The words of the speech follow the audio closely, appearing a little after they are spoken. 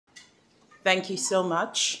Thank you so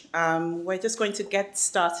much. We're just going to get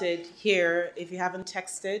started here. If you haven't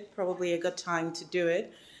texted, probably a good time to do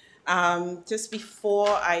it. Just before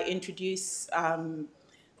I introduce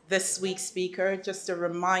this week's speaker, just a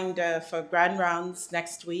reminder for Grand Rounds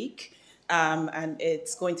next week. And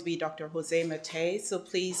it's going to be Dr. Jose Mate. So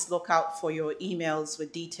please look out for your emails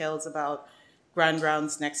with details about Grand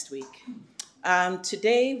Rounds next week.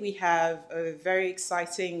 Today we have a very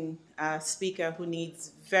exciting speaker who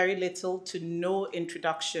needs very little to no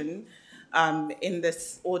introduction in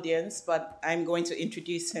this audience, but I'm going to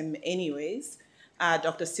introduce him anyways.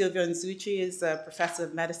 Dr. Silvio Nzuchi is a professor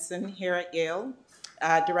of medicine here at Yale,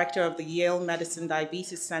 director of the Yale Medicine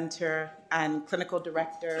Diabetes Center, and clinical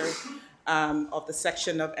director of the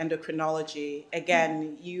section of endocrinology.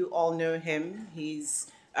 Again, you all know him. He's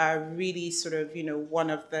really sort of, one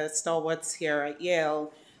of the stalwarts here at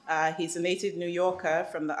Yale. He's a native New Yorker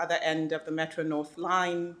from the other end of the Metro North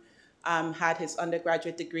line, had his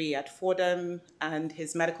undergraduate degree at Fordham and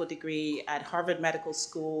his medical degree at Harvard Medical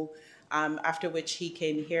School, after which he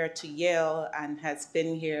came here to Yale and has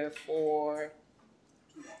been here for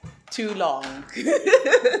too long.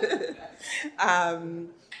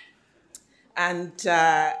 And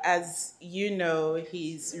as you know,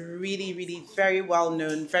 he's really, really very well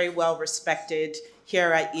known, very well respected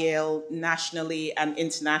here at Yale, nationally and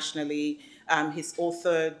internationally. He's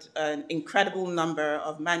authored an incredible number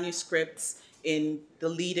of manuscripts in the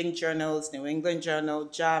leading journals, New England Journal,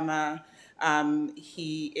 JAMA.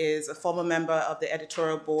 He is a former member of the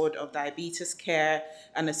editorial board of Diabetes Care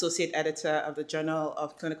and associate editor of the Journal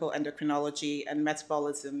of Clinical Endocrinology and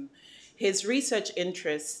Metabolism. His research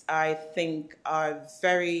interests, I think, are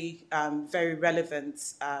very, very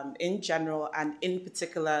relevant in general and in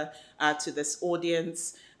particular to this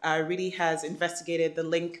audience. Really has investigated the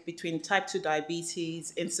link between type 2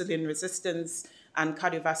 diabetes, insulin resistance, and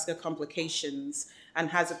cardiovascular complications, and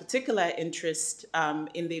has a particular interest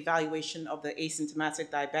in the evaluation of the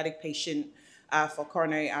asymptomatic diabetic patient for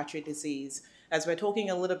coronary artery disease. As we're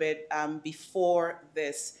talking a little bit before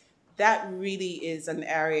this, that really is an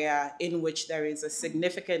area in which there is a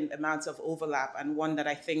significant amount of overlap, and one that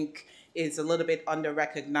I think is a little bit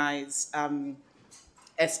under-recognized,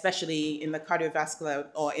 especially in the cardiovascular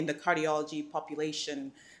or in the cardiology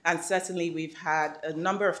population. And certainly we've had a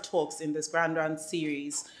number of talks in this Grand Round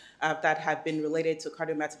series that have been related to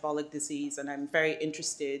cardiometabolic disease, and I'm very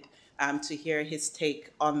interested to hear his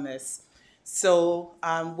take on this. So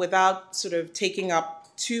without sort of taking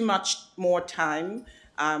up too much more time,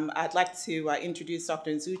 I'd like to introduce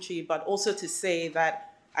Dr. Nzuchi, but also to say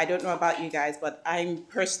that I don't know about you guys, but I'm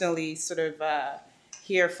personally sort of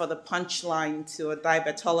here for the punchline to a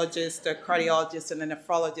diabetologist, a cardiologist, and a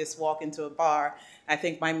nephrologist walk into a bar. I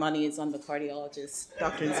think my money is on the cardiologist,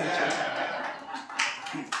 Dr. Nzuchi.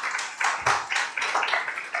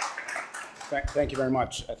 Thank you very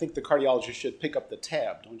much. I think the cardiologist should pick up the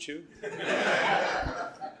tab, don't you?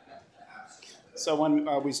 So when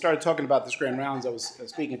we started talking about this Grand Rounds, I was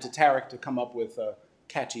speaking to Tarek to come up with a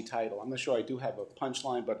catchy title. I'm not sure I do have a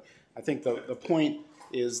punchline, but I think the point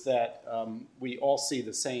is that we all see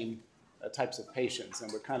the same types of patients,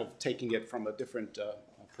 and we're kind of taking it from a different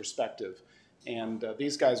perspective. And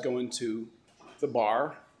these guys go into the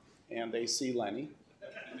bar, and they see Lenny.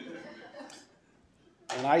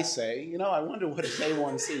 And I say, I wonder what his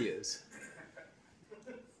A1C is.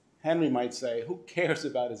 Henry might say, who cares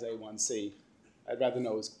about his A1C? I'd rather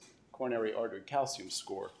know his coronary artery calcium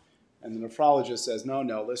score. And the nephrologist says, no,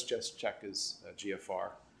 let's just check his GFR.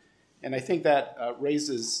 And I think that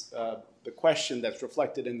raises the question that's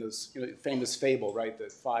reflected in this famous fable, right? The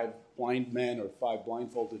 5 blind men or 5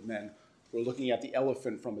 blindfolded men who are looking at the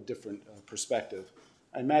elephant from a different perspective.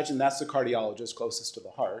 I imagine that's the cardiologist closest to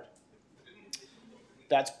the heart.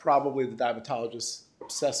 That's probably the diabetologist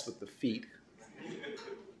obsessed with the feet.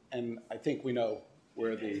 And I think we know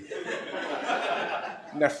where the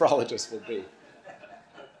nephrologist will be.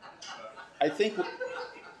 I think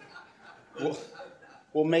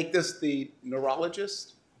we'll make this the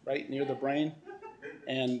neurologist, right, near the brain.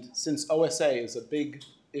 And since OSA is a big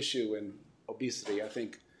issue in obesity, I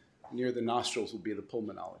think near the nostrils will be the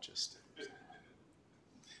pulmonologist.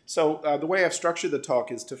 So the way I've structured the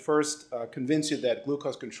talk is to first convince you that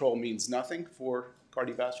glucose control means nothing for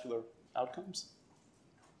cardiovascular outcomes.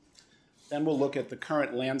 Then we'll look at the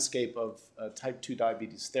current landscape of type 2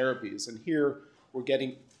 diabetes therapies. And here we're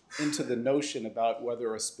getting into the notion about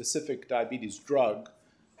whether a specific diabetes drug,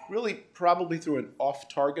 really probably through an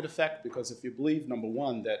off-target effect, because if you believe, number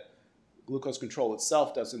one, that glucose control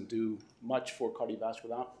itself doesn't do much for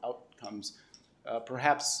cardiovascular outcomes,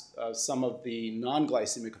 perhaps some of the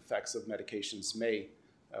non-glycemic effects of medications may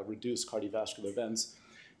reduce cardiovascular events.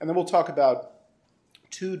 And then we'll talk about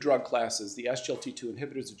two drug classes, the SGLT2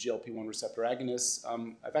 inhibitors, the GLP-1 receptor agonists.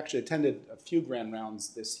 I've actually attended a few grand rounds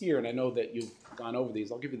this year, and I know that you've gone over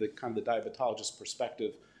these. I'll give you the kind of the diabetologist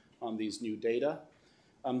perspective on these new data.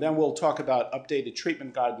 Then we'll talk about updated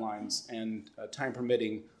treatment guidelines, and time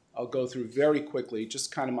permitting, I'll go through very quickly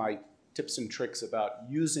just kind of my tips and tricks about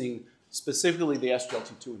using specifically the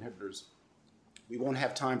SGLT2 inhibitors. We won't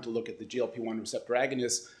have time to look at the GLP-1 receptor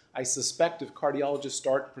agonists. I suspect if cardiologists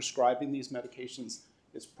start prescribing these medications,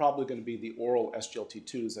 it's probably going to be the oral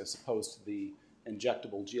SGLT2s as opposed to the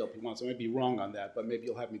injectable GLP-1s. I may be wrong on that, but maybe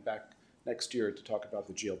you'll have me back next year to talk about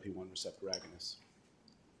the GLP-1 receptor agonists.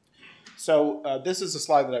 So this is a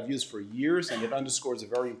slide that I've used for years, and it underscores a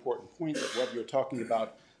very important point that whether you're talking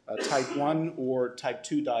about type 1 or type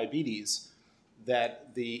 2 diabetes,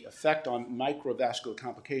 that the effect on microvascular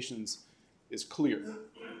complications is clear.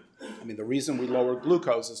 I mean, the reason we lower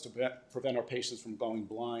glucose is to prevent our patients from going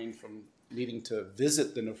blind, from needing to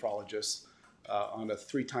visit the nephrologist on a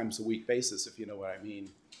 3 times a week basis, if you know what I mean,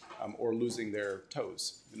 or losing their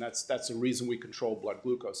toes. And that's the reason we control blood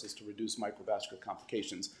glucose, is to reduce microvascular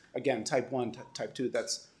complications. Again, type 1, type 2,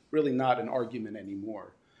 that's really not an argument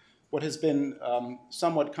anymore. What has been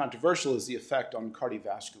somewhat controversial is the effect on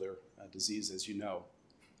cardiovascular disease, as you know.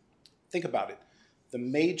 Think about it. The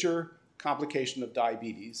major complication of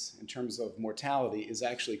diabetes in terms of mortality is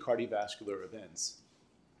actually cardiovascular events.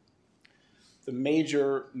 The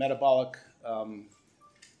major metabolic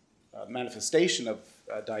manifestation of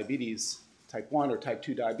diabetes, type 1 or type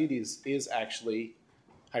 2 diabetes, is actually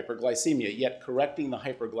hyperglycemia, yet correcting the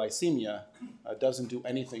hyperglycemia doesn't do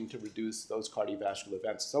anything to reduce those cardiovascular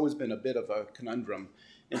events. It's always been a bit of a conundrum.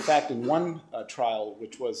 In fact, in one trial,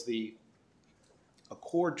 which was the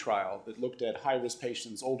ACCORD trial that looked at high-risk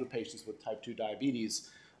patients, older patients with type 2 diabetes,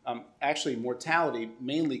 actually mortality,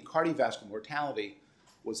 mainly cardiovascular mortality,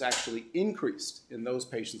 was actually increased in those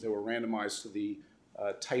patients that were randomized to the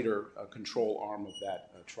tighter control arm of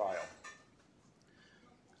that trial.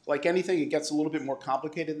 Like anything, it gets a little bit more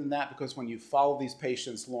complicated than that, because when you follow these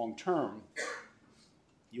patients long-term,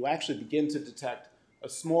 you actually begin to detect a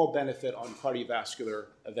small benefit on cardiovascular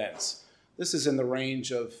events. This is in the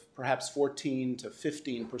range of perhaps 14 to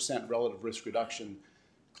 15% relative risk reduction.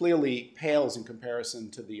 Clearly pales in comparison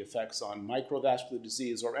to the effects on microvascular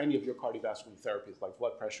disease or any of your cardiovascular therapies like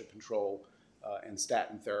blood pressure control and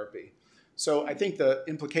statin therapy. So I think the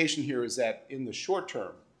implication here is that in the short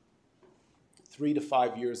term, 3 to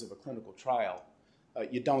 5 years of a clinical trial,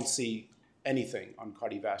 you don't see anything on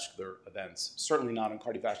cardiovascular events, certainly not on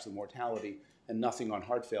cardiovascular mortality, and nothing on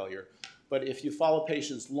heart failure. But if you follow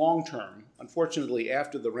patients long-term, unfortunately,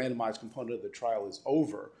 after the randomized component of the trial is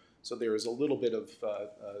over, so there is a little bit of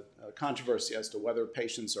controversy as to whether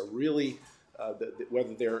patients are really,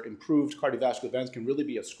 whether their improved cardiovascular events can really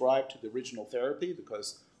be ascribed to the original therapy,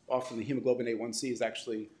 because often the hemoglobin A1C is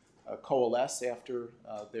actually coalesce after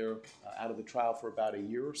they're out of the trial for about a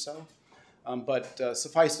year or so. But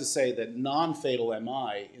suffice to say that non-fatal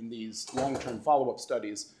MI in these long-term follow-up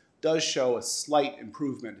studies does show a slight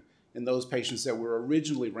improvement in those patients that were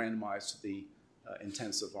originally randomized to the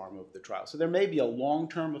intensive arm of the trial. So there may be a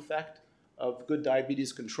long-term effect of good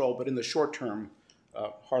diabetes control, but in the short term,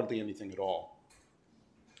 hardly anything at all.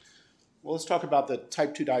 Well, let's talk about the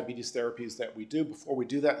type 2 diabetes therapies that we do. Before we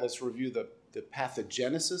do that, let's review the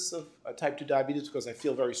pathogenesis of type 2 diabetes, because I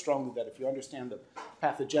feel very strongly that if you understand the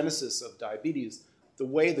pathogenesis of diabetes, the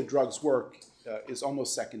way the drugs work is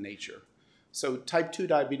almost second nature. So type 2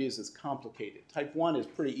 diabetes is complicated. Type 1 is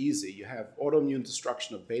pretty easy. You have autoimmune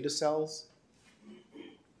destruction of beta cells.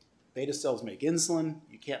 Beta cells make insulin.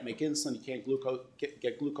 You can't make insulin. You can't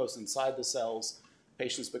get glucose inside the cells.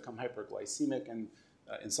 Patients become hyperglycemic and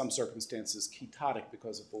in some circumstances ketotic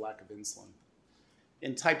because of the lack of insulin.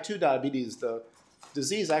 In type 2 diabetes, the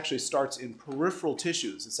disease actually starts in peripheral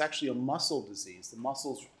tissues. It's actually a muscle disease. The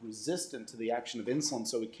muscle's resistant to the action of insulin,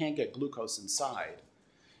 so it can't get glucose inside.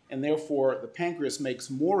 And therefore, the pancreas makes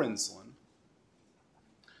more insulin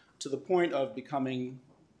to the point of becoming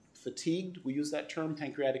fatigued. We use that term,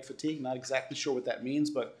 pancreatic fatigue. Not exactly sure what that means,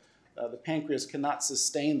 but the pancreas cannot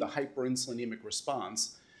sustain the hyperinsulinemic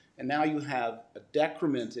response. And now you have a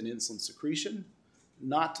decrement in insulin secretion,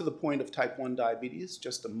 not to the point of type 1 diabetes,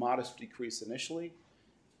 just a modest decrease initially.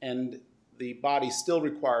 And the body still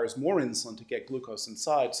requires more insulin to get glucose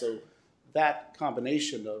inside. So that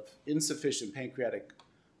combination of insufficient pancreatic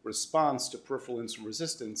response to peripheral insulin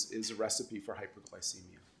resistance is a recipe for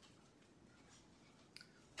hyperglycemia.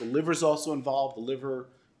 The liver is also involved. The liver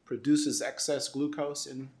produces excess glucose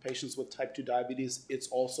in patients with type 2 diabetes. It's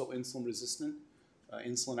also insulin resistant.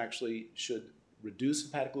 Insulin actually should reduce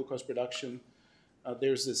hepatic glucose production.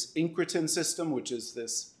 There's this incretin system, which is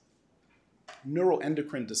this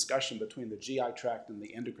neuroendocrine discussion between the GI tract and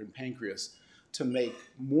the endocrine pancreas to make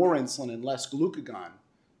more insulin and less glucagon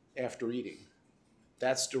after eating.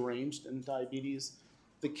 That's deranged in diabetes.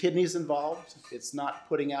 The kidney's involved. It's not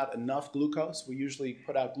putting out enough glucose. We usually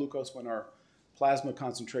put out glucose when our plasma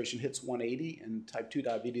concentration hits 180. In type 2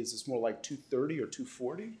 diabetes, it's more like 230 or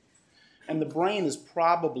 240. And the brain is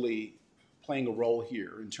probably playing a role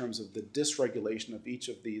here in terms of the dysregulation of each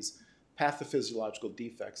of these pathophysiological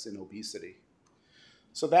defects in obesity.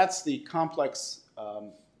 So that's the complex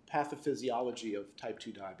pathophysiology of type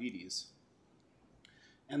 2 diabetes.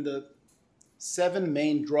 And the 7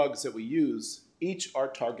 main drugs that we use each are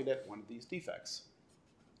targeted at one of these defects.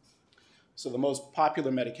 So the most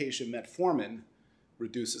popular medication, metformin,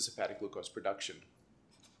 reduces hepatic glucose production.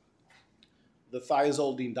 The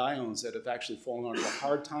thiazolidinediones that have actually fallen onto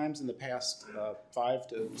hard times in the past 5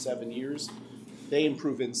 to 7 years, they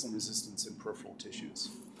improve insulin resistance in peripheral tissues.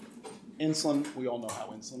 Insulin, we all know how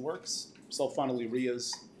insulin works.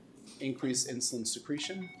 Sulfonylureas increase insulin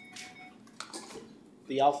secretion.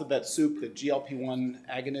 The alphabet soup, the GLP-1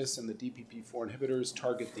 agonists and the DPP-4 inhibitors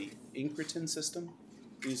target the incretin system.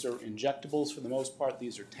 These are injectables for the most part.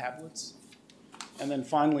 These are tablets. And then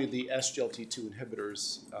finally, the SGLT2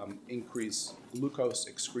 inhibitors increase glucose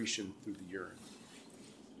excretion through the urine.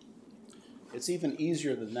 It's even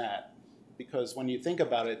easier than that because when you think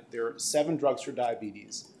about it, there are 7 drugs for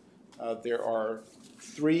diabetes. There are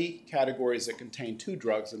 3 categories that contain 2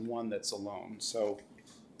 drugs and 1 that's alone. So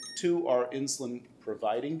 2 are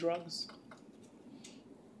insulin-providing drugs.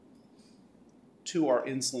 2 are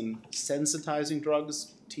insulin-sensitizing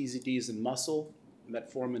drugs, TZDs in muscle,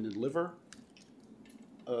 metformin in liver.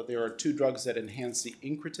 There are 2 drugs that enhance the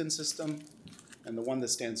incretin system, and the one that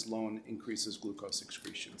stands alone increases glucose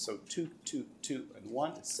excretion. So 2, 2, 2, and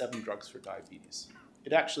 1 is 7 drugs for diabetes.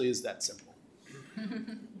 It actually is that simple.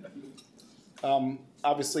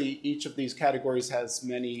 Obviously, each of these categories has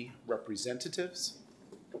many representatives.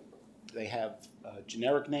 They have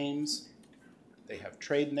generic names. They have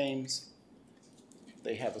trade names.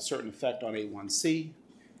 They have a certain effect on A1C.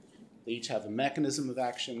 They each have a mechanism of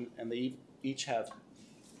action, and they each have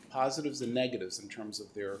positives and negatives in terms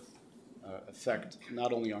of their effect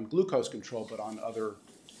not only on glucose control but on other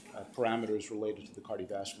parameters related to the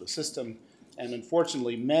cardiovascular system. And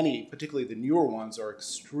unfortunately, many, particularly the newer ones, are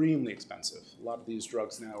extremely expensive. A lot of these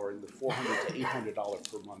drugs now are in the $400 to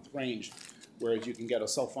 $800 per month range, whereas you can get a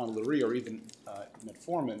sulfonylurea or even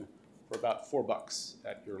metformin for about $4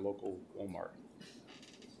 at your local Walmart.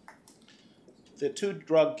 The 2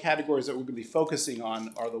 drug categories that we're going to be focusing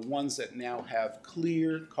on are the ones that now have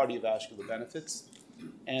clear cardiovascular benefits,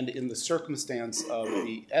 and in the circumstance of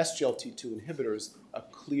the SGLT2 inhibitors, a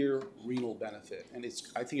clear renal benefit. And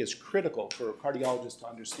I think it's critical for a cardiologist to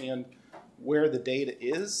understand where the data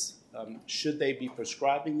is. Should they be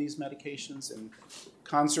prescribing these medications in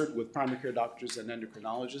concert with primary care doctors and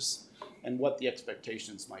endocrinologists, and what the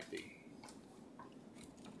expectations might be.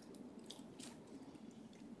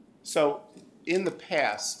 So in the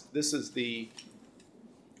past, this is the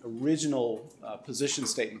original position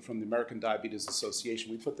statement from the American Diabetes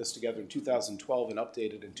Association. We put this together in 2012 and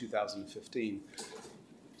updated in 2015.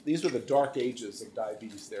 These were the dark ages of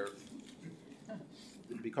diabetes therapy.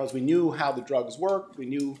 Because we knew how the drugs worked, we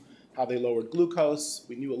knew how they lowered glucose,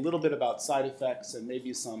 we knew a little bit about side effects and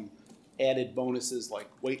maybe some added bonuses like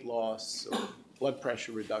weight loss or blood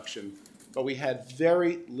pressure reduction, but we had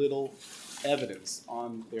very little evidence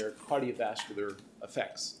on their cardiovascular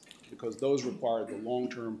effects because those required the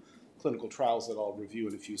long-term clinical trials that I'll review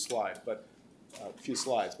in a few slides.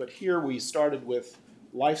 But here we started with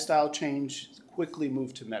lifestyle change, quickly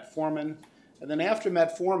moved to metformin, and then after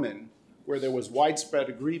metformin, where there was widespread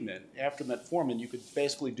agreement, after metformin, you could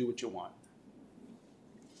basically do what you want.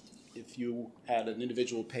 If you had an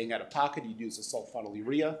individual paying out of pocket, you'd use a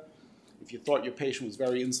sulfonylurea. If you thought your patient was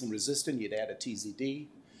very insulin resistant, you'd add a TZD.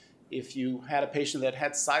 If you had a patient that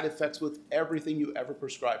had side effects with everything you ever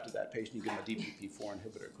prescribed to that patient, you give them a DPP-4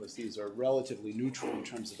 inhibitor because these are relatively neutral in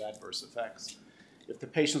terms of adverse effects. If the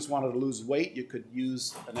patients wanted to lose weight, you could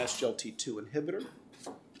use an SGLT2 inhibitor.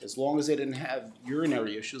 As long as they didn't have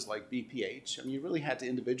urinary issues like BPH, I mean, you really had to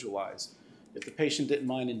individualize. If the patient didn't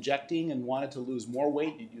mind injecting and wanted to lose more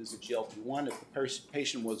weight, you'd use a GLP-1. If the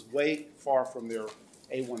patient was way far from their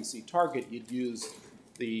A1C target, you'd use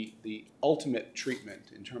the ultimate treatment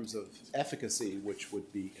in terms of efficacy, which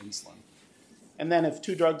would be insulin. And then if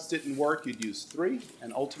 2 drugs didn't work, you'd use 3,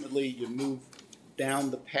 and ultimately you move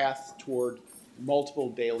down the path toward multiple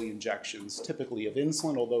daily injections, typically of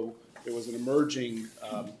insulin, although there was an emerging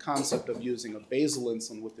concept of using a basal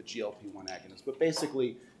insulin with the GLP-1 agonist, but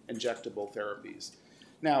basically injectable therapies.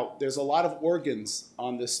 Now, there's a lot of organs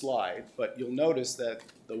on this slide, but you'll notice that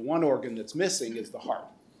the one organ that's missing is the heart.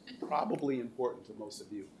 Probably important to most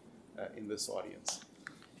of you in this audience.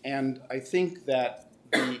 And I think that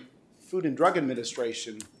the Food and Drug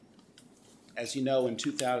Administration, as you know, in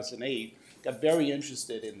 2008, got very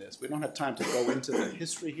interested in this. We don't have time to go into the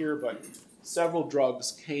history here, but several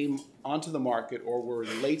drugs came onto the market or were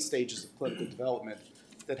in late stages of clinical development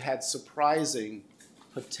that had surprising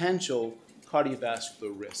potential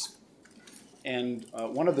cardiovascular risk. And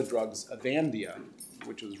one of the drugs, Avandia,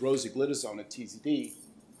 which was rosiglitazone, a TZD,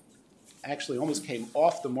 actually almost came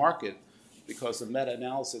off the market because a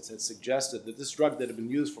meta-analysis had suggested that this drug that had been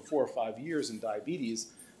used for 4 or 5 years in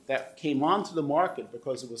diabetes, that came onto the market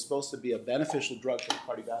because it was supposed to be a beneficial drug for the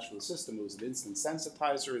cardiovascular system. It was an insulin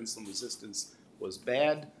sensitizer. Insulin resistance was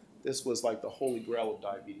bad. This was like the holy grail of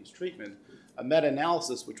diabetes treatment. A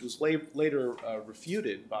meta-analysis, which was later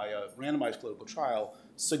refuted by a randomized clinical trial,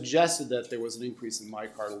 suggested that there was an increase in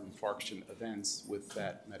myocardial infarction events with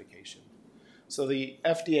that medication. So the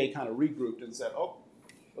FDA kind of regrouped and said, oh,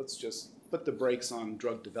 let's just put the brakes on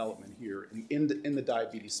drug development here in the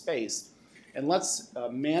diabetes space, and let's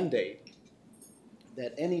mandate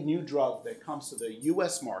that any new drug that comes to the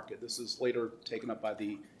US market, this is later taken up by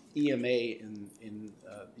the EMA in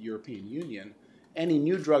the European Union, any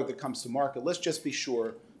new drug that comes to market, let's just be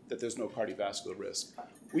sure that there's no cardiovascular risk.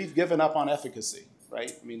 We've given up on efficacy,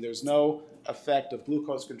 right? I mean, there's no effect of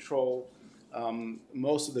glucose control.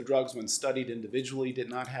 Most of the drugs, when studied individually, did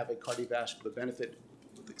not have a cardiovascular benefit,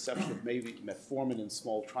 with the exception of maybe metformin in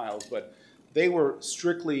small trials, but they were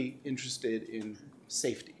strictly interested in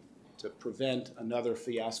safety to prevent another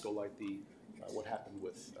fiasco like what happened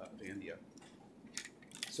with Avandia.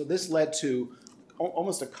 So this led to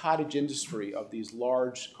almost a cottage industry of these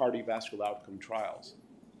large cardiovascular outcome trials.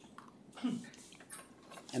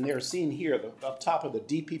 And they're seen here, up top of the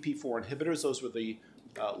DPP-4 inhibitors. Those were the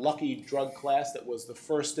lucky drug class that was the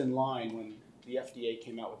first in line when the FDA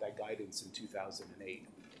came out with that guidance in 2008.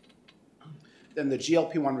 Then the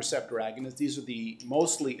GLP-1 receptor agonists. These are the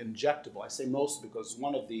mostly injectable. I say mostly because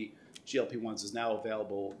one of the GLP-1s is now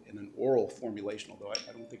available in an oral formulation, although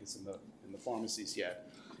I don't think it's in the pharmacies yet.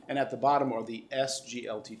 And at the bottom are the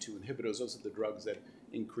SGLT2 inhibitors. Those are the drugs that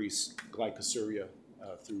increase glycosuria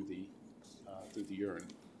through the urine.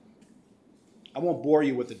 I won't bore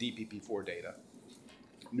you with the DPP-4 data.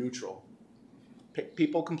 Neutral.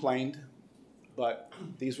 People complained, but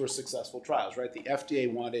these were successful trials, right? The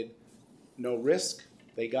FDA wanted no risk.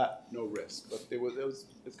 They got no risk. But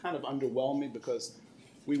it's kind of underwhelming because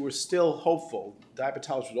we were still hopeful.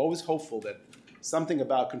 Diabetologists were always hopeful that something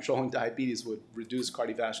about controlling diabetes would reduce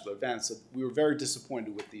cardiovascular events. So we were very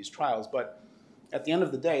disappointed with these trials. But at the end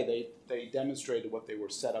of the day, they demonstrated what they were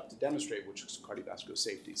set up to demonstrate, which is cardiovascular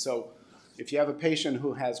safety. So if you have a patient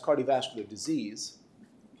who has cardiovascular disease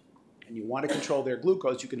and you want to control their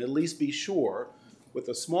glucose, you can at least be sure, with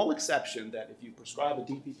a small exception, that if you prescribe a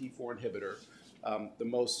DPP-4 inhibitor, the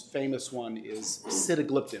most famous one is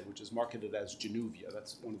sitagliptin, which is marketed as Januvia.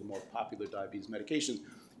 That's one of the more popular diabetes medications.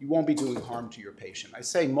 You won't be doing harm to your patient. I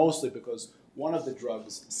say mostly because one of the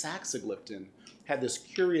drugs, saxagliptin, had this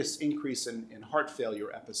curious increase in heart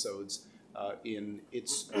failure episodes in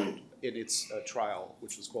its trial,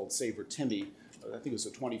 which was called SAVOR-TIMI. I think it was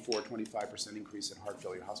a 25% increase in heart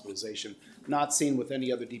failure hospitalization. Not seen with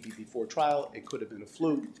any other DPP-4 trial. It could have been a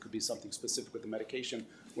fluke. It could be something specific with the medication.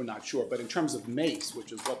 We're not sure. But in terms of MACE,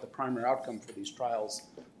 which is what the primary outcome for these trials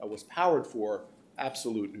was powered for,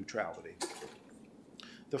 absolute neutrality.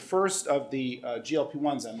 The first of the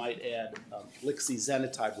GLP-1s, I might add,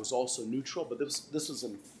 lixisenatide, was also neutral, but this was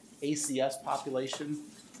an ACS population.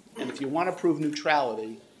 And if you want to prove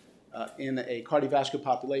neutrality in a cardiovascular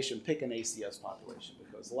population, pick an ACS population,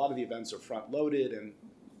 because a lot of the events are front-loaded, and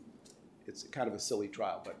it's kind of a silly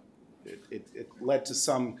trial, but it led to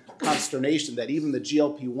some consternation that even the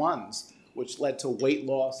GLP-1s, which led to weight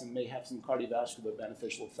loss and may have some cardiovascular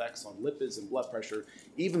beneficial effects on lipids and blood pressure,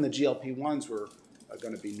 even the GLP-1s were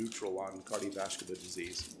going to be neutral on cardiovascular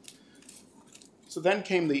disease. So then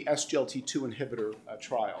came the SGLT2 inhibitor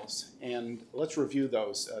trials, and let's review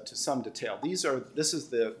those to some detail. This is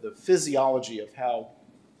the physiology of how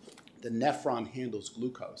the nephron handles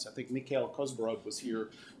glucose. I think Mikhail Kozborov was here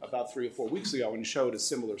about 3 or 4 weeks ago and showed a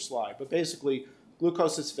similar slide. But basically,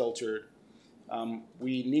 glucose is filtered.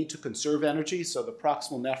 We need to conserve energy, so the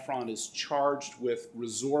proximal nephron is charged with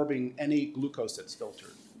resorbing any glucose that's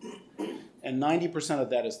filtered. And 90% of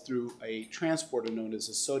that is through a transporter known as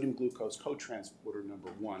a sodium glucose cotransporter number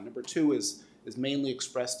 1. Number 2 is mainly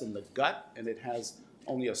expressed in the gut, and it has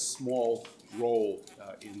only a small role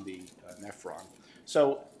in the nephron.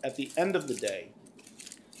 So at the end of the day,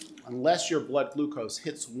 unless your blood glucose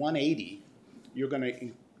hits 180, you're going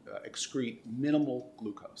to excrete minimal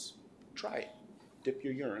glucose. Try it. Dip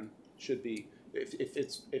your urine. Should be, if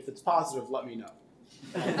it's positive, let me know.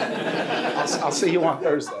 I'll see you on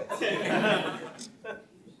Thursday.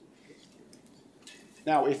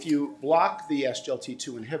 Now, if you block the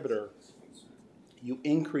SGLT2 inhibitor, you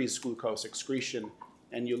increase glucose excretion,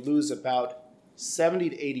 and you lose about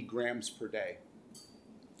 70 to 80 grams per day.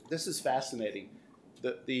 This is fascinating.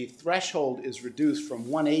 The threshold is reduced from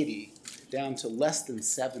 180 down to less than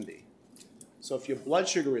 70. So if your blood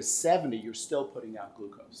sugar is 70, you're still putting out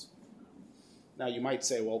glucose. Now, you might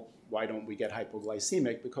say, well, why don't we get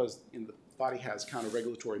hypoglycemic? Because the body has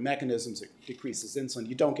counter-regulatory mechanisms. It decreases insulin.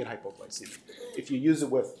 You don't get hypoglycemic. If you use it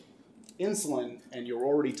with insulin and you're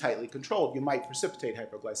already tightly controlled, you might precipitate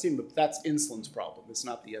hypoglycemia, but that's insulin's problem. It's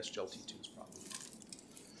not the SGLT2's problem.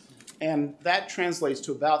 And that translates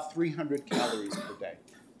to about 300 calories per day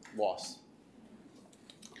loss.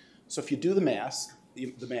 So if you do the math,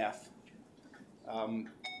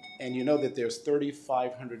 and you know that there's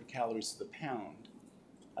 3,500 calories to the pound,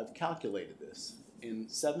 I've calculated this. In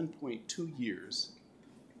 7.2 years,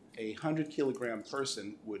 a 100-kilogram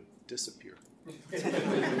person would disappear.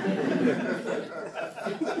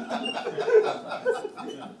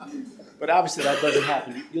 But obviously that doesn't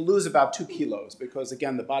happen. You lose about 2 kilos because,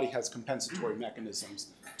 again, the body has compensatory mechanisms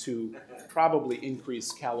to probably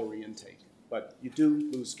increase calorie intake. But you do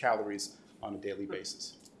lose calories on a daily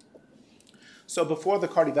basis. So before the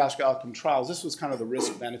cardiovascular outcome trials, this was kind of the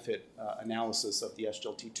risk-benefit analysis of the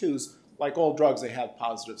SGLT2s. Like all drugs, they have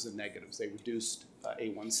positives and negatives. They reduced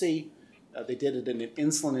A1C. They did it in an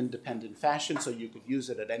insulin-independent fashion, so you could use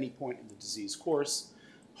it at any point in the disease course.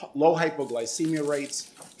 Low hypoglycemia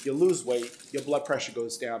rates. You lose weight. Your blood pressure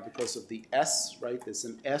goes down because of the S, right? There's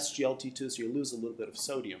an SGLT2, so you lose a little bit of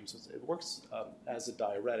sodium. So it works as a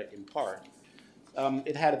diuretic in part.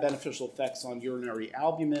 It had beneficial effects on urinary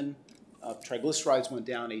albumin. Triglycerides went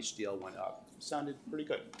down, HDL went up. Sounded pretty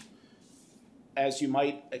good. As you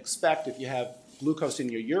might expect, if you have glucose in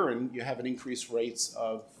your urine, you have an increased rates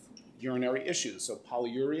of urinary issues. So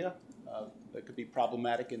polyuria, that could be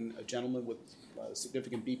problematic in a gentleman with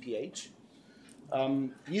significant BPH.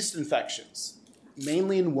 Yeast infections,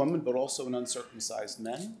 mainly in women, but also in uncircumcised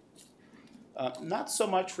men. Not so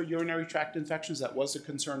much for urinary tract infections. That was a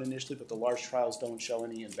concern initially, but the large trials don't show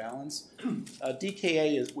any imbalance.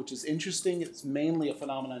 DKA, which is interesting, it's mainly a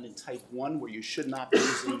phenomenon in type 1 where you should not be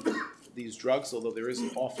using these drugs, although there is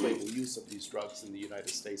an off-label use of these drugs in the United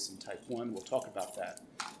States in type 1. We'll talk about that.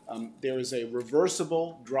 There is a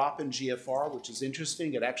reversible drop in GFR, which is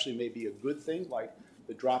interesting. It actually may be a good thing, like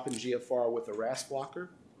the drop in GFR with a RAS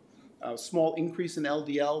blocker. A small increase in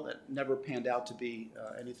LDL that never panned out to be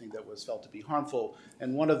anything that was felt to be harmful.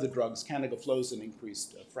 And one of the drugs, canagliflozin,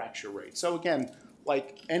 increased fracture rate. So again,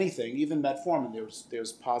 like anything, even metformin,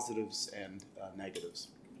 there's positives and negatives.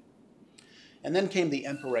 And then came the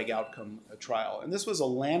EMPA-REG outcome trial. And this was a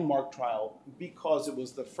landmark trial because it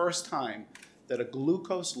was the first time that a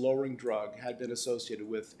glucose-lowering drug had been associated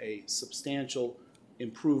with a substantial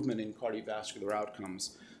improvement in cardiovascular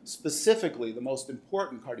outcomes. Specifically, the most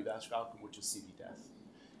important cardiovascular outcome, which is CV death.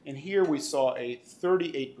 And here we saw a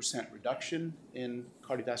 38% reduction in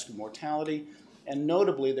cardiovascular mortality. And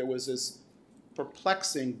notably, there was this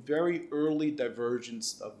perplexing, very early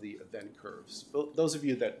divergence of the event curves. Those of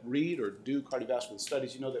you that read or do cardiovascular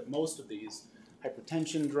studies, you know that most of these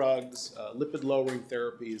hypertension drugs, lipid-lowering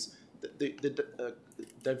therapies, the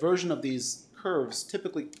diversion of these curves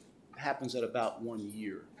typically happens at about 1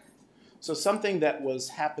 year. So something that was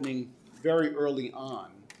happening very early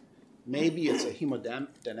on, maybe it's a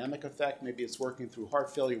hemodynamic effect, maybe it's working through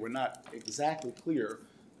heart failure, we're not exactly clear,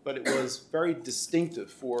 but it was very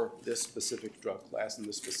distinctive for this specific drug class and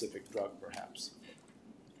this specific drug, perhaps.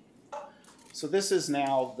 So this is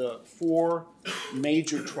now the 4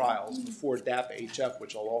 major trials before DAPA-HF,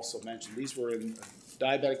 which I'll also mention. These were in a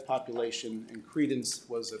diabetic population, and Credence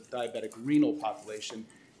was a diabetic renal population.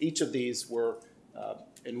 Each of these were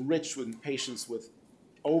enriched with patients with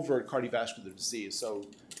overt cardiovascular disease. So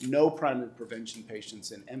no primary prevention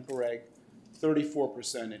patients in EMPA-REG,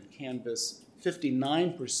 34% in CANVAS,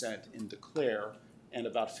 59% in DECLARE, and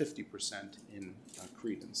about 50% in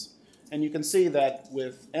Credence. And you can see that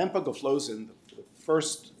with empagliflozin, the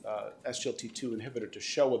first SGLT2 inhibitor to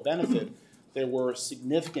show a benefit, there were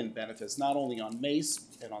significant benefits, not only on MACE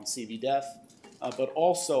and on CV death, but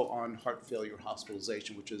also on heart failure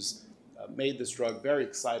hospitalization, which has made this drug very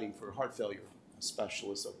exciting for heart failure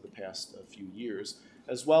specialists over the past few years,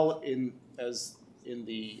 as well as in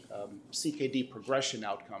the CKD progression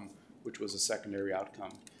outcome, which was a secondary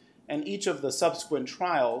outcome. And each of the subsequent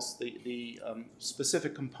trials, the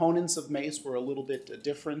specific components of MACE were a little bit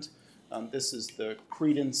different. This is the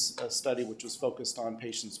Credence study, which was focused on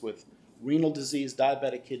patients with renal disease,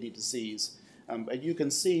 diabetic kidney disease. And you can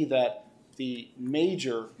see that the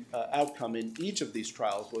major outcome in each of these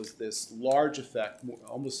trials was this large effect,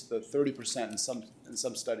 almost the 30% in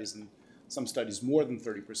some studies, and some studies more than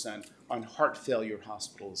 30%, on heart failure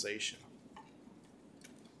hospitalization.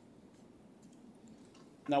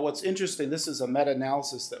 Now, what's interesting, this is a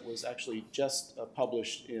meta-analysis that was actually just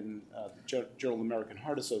published in the Journal of the American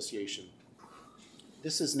Heart Association.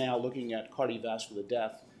 This is now looking at cardiovascular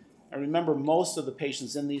death. And remember, most of the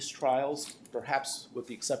patients in these trials, perhaps with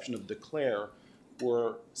the exception of DECLARE,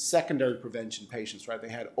 were secondary prevention patients, right? They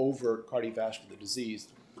had overt cardiovascular disease.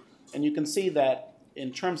 And you can see that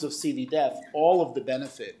in terms of CV death, all of the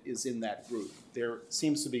benefit is in that group. There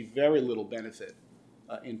seems to be very little benefit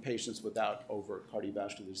in patients without overt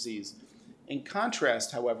cardiovascular disease. In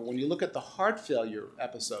contrast, however, when you look at the heart failure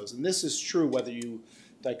episodes, and this is true whether you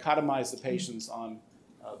dichotomize the patients on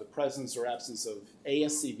the presence or absence of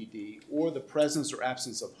ASCVD or the presence or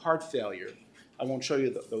absence of heart failure, I won't show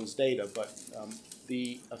you those data, but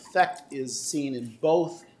the effect is seen in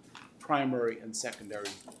both primary and secondary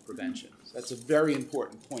prevention. So that's a very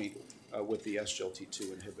important point with the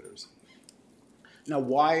SGLT2 inhibitors. Now,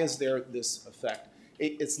 why is there this effect?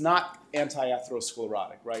 It's not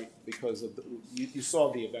anti-atherosclerotic, right? Because of you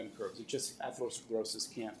saw the event curves. It just atherosclerosis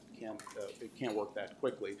can't work that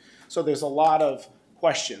quickly. So there's a lot of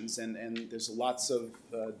questions and there's lots of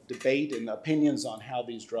debate and opinions on how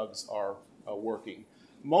these drugs are working.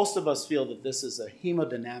 Most of us feel that this is a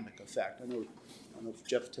hemodynamic effect. I don't know if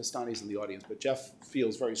Jeff Testani's in the audience, but Jeff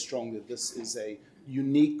feels very strongly that this is a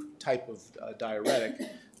unique type of diuretic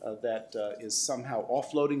that is somehow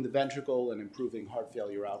offloading the ventricle and improving heart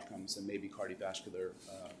failure outcomes and maybe cardiovascular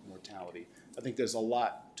mortality. I think there's a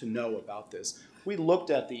lot to know about this. We looked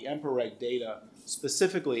at the EMPA-REG data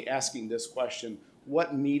specifically asking this question: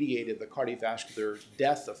 what mediated the cardiovascular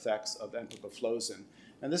death effects of empagliflozin?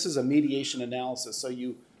 And this is a mediation analysis, so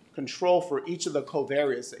you control for each of the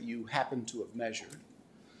covariates that you happen to have measured.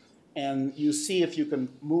 And you see if you can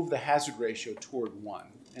move the hazard ratio toward 1.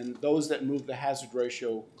 And those that move the hazard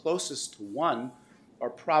ratio closest to 1 are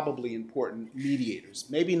probably important mediators.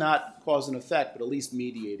 Maybe not cause and effect, but at least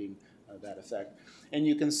mediating that effect. And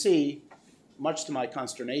you can see, much to my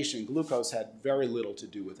consternation, glucose had very little to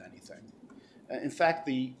do with anything. In fact,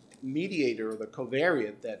 the mediator, or the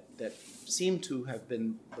covariate that seemed to have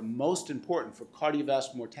been the most important for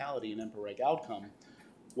cardiovascular mortality and EMPA-REG outcome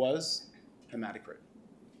was hematocrit.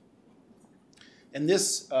 And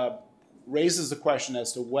this raises the question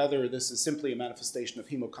as to whether this is simply a manifestation of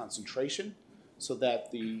hemoconcentration, so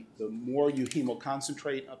that the more you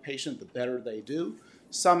hemoconcentrate a patient, the better they do.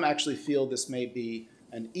 Some actually feel this may be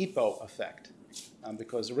an EPO effect,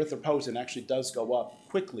 because erythropoietin actually does go up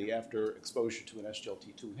quickly after exposure to an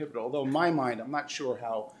SGLT2 inhibitor. Although in my mind, I'm not sure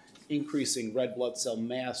how increasing red blood cell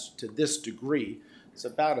mass to this degree, it's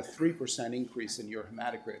about a 3% increase in your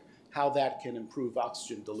hematocrit, how that can improve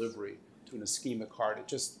oxygen delivery to an ischemic heart. It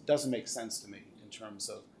just doesn't make sense to me in terms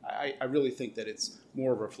of, I really think that it's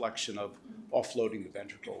more a reflection of offloading the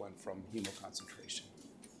ventricle and from hemoconcentration.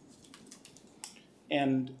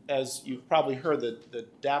 And as you've probably heard, the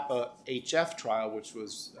DAPA-HF trial, which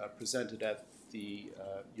was presented at the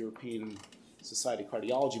European Society of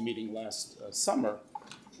Cardiology meeting last summer,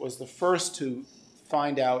 was the first to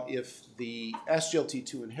find out if the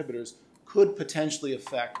SGLT2 inhibitors could potentially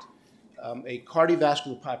affect a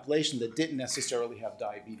cardiovascular population that didn't necessarily have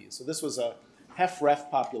diabetes. So this was a HFrEF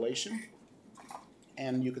population,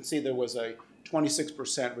 and you can see there was a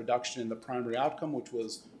 26% reduction in the primary outcome, which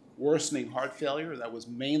was worsening heart failure. That was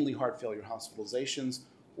mainly heart failure hospitalizations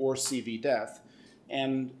or CV death.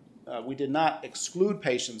 And we did not exclude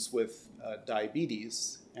patients with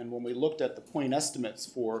diabetes. And when we looked at the point estimates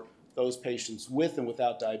for those patients with and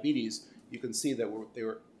without diabetes, you can see that they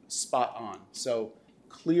were spot on. So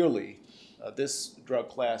clearly, this drug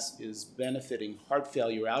class is benefiting heart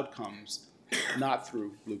failure outcomes, not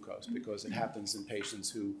through glucose, because it happens in patients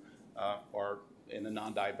who are in a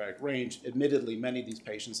non-diabetic range. Admittedly, many of these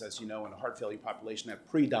patients, as you know, in a heart failure population have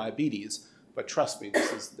pre-diabetes, but trust me,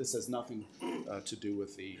 this has nothing to do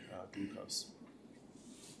with the glucose.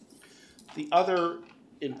 The other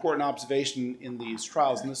important observation in these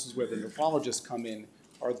trials, and this is where the nephrologists come in,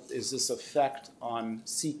 is this effect on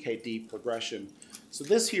CKD progression. So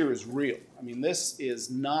this here is real. I mean, this is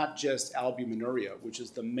not just albuminuria, which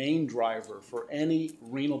is the main driver for any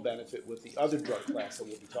renal benefit with the other drug class that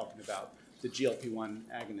we'll be talking about, the GLP-1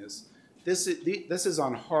 agonists. This is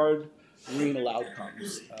on hard renal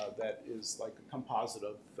outcomes that is like a composite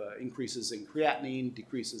of increases in creatinine,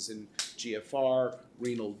 decreases in GFR,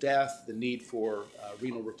 renal death, the need for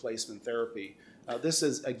renal replacement therapy. This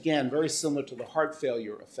is, again, very similar to the heart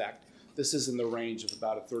failure effect. This is in the range of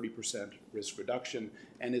about a 30% risk reduction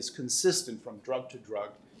and is consistent from drug to drug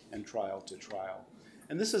and trial to trial.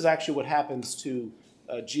 And this is actually what happens to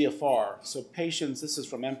GFR. So patients, this is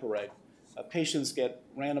from EMPA-REG, patients get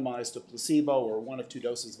randomized to placebo or one of 2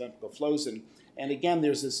 doses of empagliflozin. And again,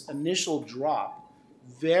 there's this initial drop,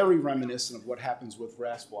 very reminiscent of what happens with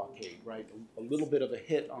RAS blockade, right? A little bit of a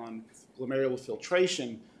hit on glomerular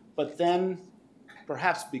filtration, but then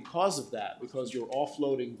perhaps because of that, because you're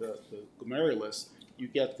offloading the glomerulus, you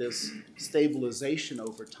get this stabilization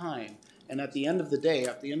over time. And at the end of the day,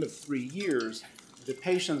 at the end of 3 years, the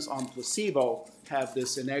patients on placebo have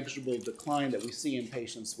this inexorable decline that we see in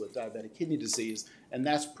patients with diabetic kidney disease, and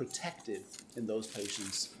that's protected in those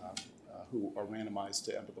patients who are randomized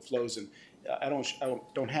to empagliflozin. I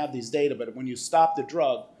don't have these data, but when you stop the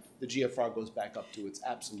drug, the GFR goes back up to its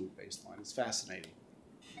absolute baseline. It's fascinating.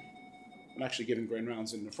 I'm actually giving grand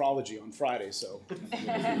rounds in nephrology on Friday, so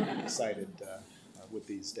I'm really excited with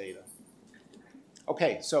these data.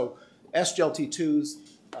 Okay, so SGLT2s,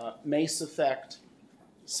 MACE effect,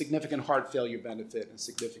 significant heart failure benefit, and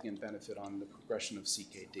significant benefit on the progression of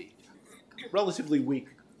CKD. Relatively weak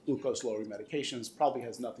glucose-lowering medications probably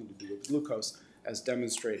has nothing to do with glucose, as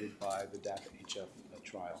demonstrated by the DAPA-HF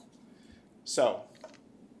trial. So,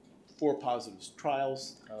 4 positive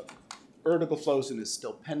trials. Erdagliflozin is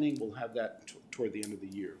still pending. We'll have that toward the end of the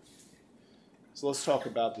year. So let's talk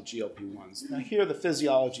about the GLP-1s. Now here the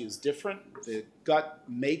physiology is different. The gut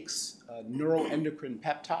makes neuroendocrine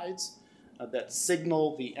peptides that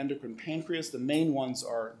signal the endocrine pancreas. The main ones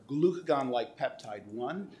are glucagon-like peptide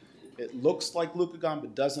 1. It looks like glucagon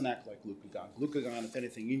but doesn't act like glucagon. Glucagon, if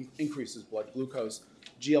anything, increases blood glucose.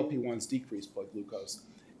 GLP-1s decrease blood glucose.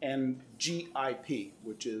 And GIP,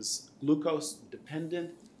 which is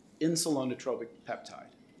glucose-dependent insulinotropic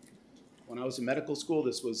peptide. When I was in medical school,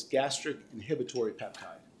 this was gastric inhibitory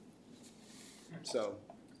peptide. So,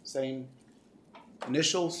 same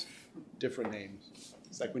initials, different names.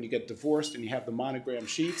 It's like when you get divorced and you have the monogram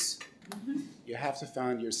sheets, you have to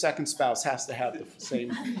find your second spouse has to have the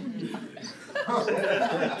same.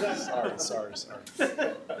 Sorry.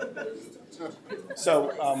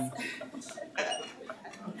 So,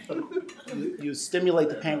 you stimulate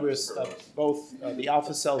the pancreas, both the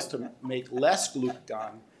alpha cells to make less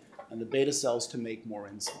glucagon and the beta cells to make more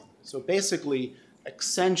insulin. So it basically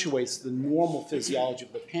accentuates the normal physiology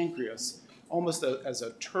of the pancreas, almost as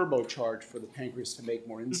a turbocharge for the pancreas to make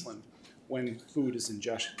more insulin when food is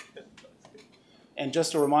ingested. And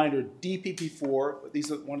just a reminder, DPP-4, these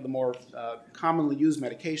are one of the more commonly used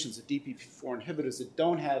medications, the DPP-4 inhibitors that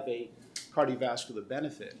don't have a cardiovascular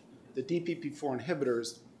benefit. The DPP-4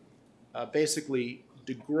 inhibitors basically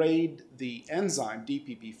degrade the enzyme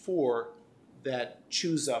DPP-4 that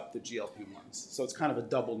chews up the GLP-1s. So it's kind of a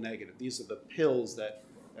double negative. These are the pills that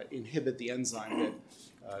inhibit the enzyme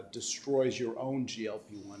that destroys your own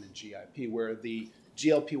GLP-1 and GIP, where the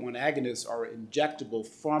GLP-1 agonists are injectable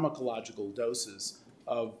pharmacological doses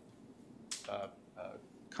of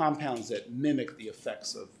compounds that mimic the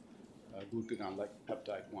effects of glucagon like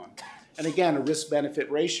peptide 1. And again, a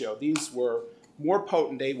risk-benefit ratio. These were more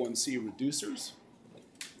potent A1C reducers,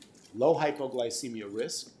 low hypoglycemia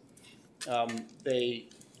risk. They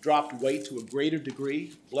dropped weight to a greater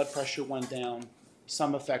degree. Blood pressure went down,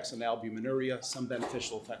 some effects on albuminuria, some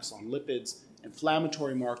beneficial effects on lipids.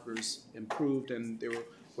 Inflammatory markers improved, and there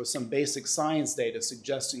was some basic science data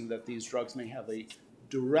suggesting that these drugs may have a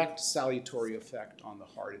direct salutary effect on the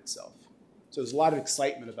heart itself. So there's a lot of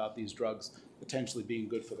excitement about these drugs potentially being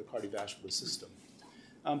good for the cardiovascular system.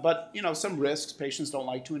 But, you know, some risks. Patients don't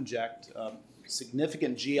like to inject.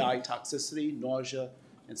 Significant GI toxicity, nausea,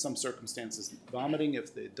 in some circumstances vomiting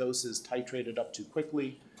if the dose is titrated up too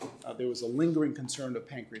quickly. There was a lingering concern of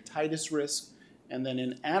pancreatitis risk. And then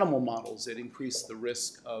in animal models, it increased the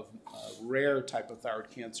risk of rare type of thyroid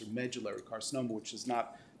cancer, medullary carcinoma, which has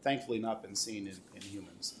not, thankfully, not been seen in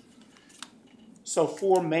humans. So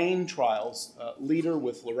 4 main trials. LEADER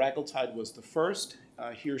with liraglutide was the first,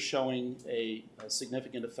 here showing a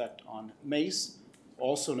significant effect on MACE,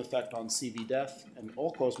 also an effect on CV death and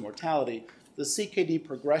all-cause mortality. The CKD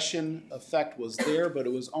progression effect was there, but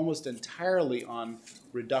it was almost entirely on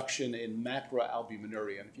reduction in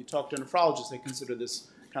macroalbuminuria. And if you talk to nephrologists, they consider this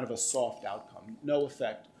kind of a soft outcome. No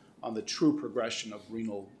effect on the true progression of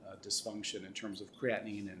renal dysfunction in terms of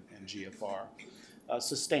creatinine and GFR.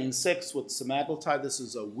 Sustain 6 with semaglutide. This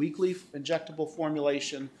is a weekly injectable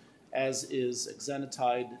formulation, as is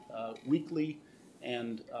exenatide weekly.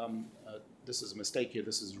 And this is a mistake here.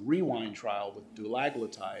 This is Rewind trial with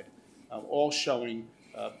dulaglutide, all showing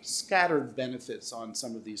scattered benefits on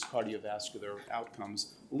some of these cardiovascular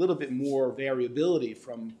outcomes. A little bit more variability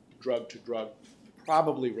from drug to drug,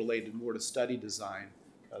 probably related more to study design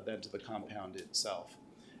than to the compound itself.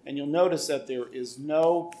 And you'll notice that there is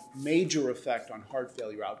no major effect on heart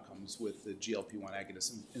failure outcomes with the GLP-1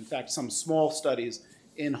 agonists. In fact, some small studies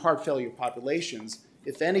in heart failure populations,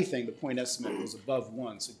 if anything, the point estimate was above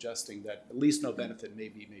 1, suggesting that at least no benefit,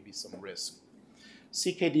 maybe some risk.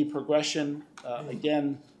 CKD progression,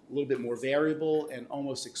 again, a little bit more variable and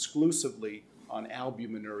almost exclusively on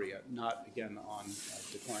albuminuria, not, again, on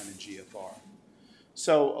decline in GFR.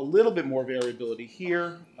 So a little bit more variability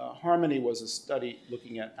here. Harmony was a study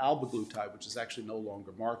looking at albiglutide, which is actually no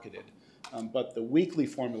longer marketed. But the weekly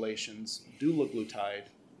formulations, dulaglutide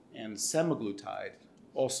and semaglutide,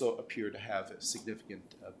 also appear to have a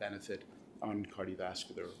significant benefit on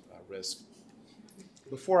cardiovascular risk.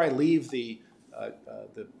 Before I leave the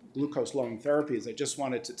glucose-lowering therapies, I just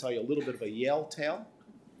wanted to tell you a little bit of a Yale tale.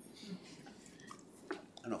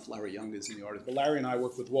 I don't know if Larry Young is in the audience, but Larry and I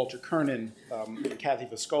worked with Walter Kernan and Kathy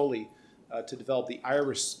Viscoli to develop the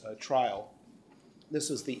IRIS trial.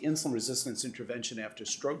 This was the insulin resistance intervention after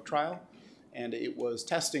stroke trial, and it was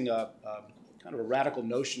testing a kind of a radical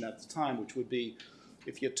notion at the time, which would be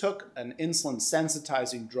if you took an insulin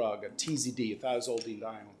sensitizing drug, a TZD,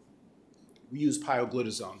 thiazolidinedione, we used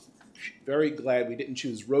pioglitazone. Very glad we didn't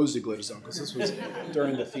choose rosiglitazone, because this was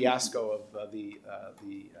during the fiasco of the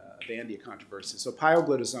Avandia controversy. So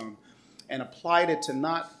pioglitazone, and applied it to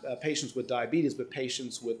not patients with diabetes, but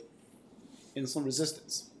patients with insulin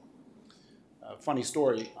resistance. Funny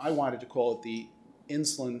story, I wanted to call it the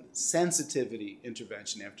insulin sensitivity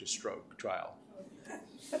intervention after stroke trial.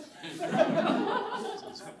 So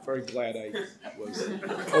I'm very glad I was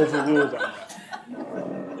overruled on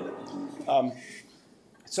that.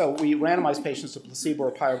 So we randomized patients to placebo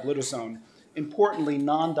or pioglitazone, importantly,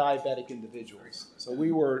 non-diabetic individuals. So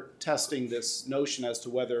we were testing this notion as to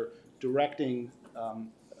whether directing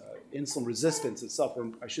insulin resistance itself,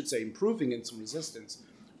 or I should say improving insulin resistance,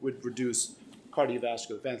 would reduce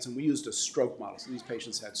cardiovascular events. And we used a stroke model. So these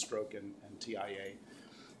patients had stroke and TIA.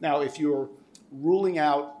 Now, if you're ruling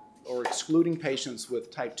out or excluding patients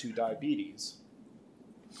with type 2 diabetes,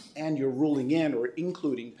 and you're ruling in or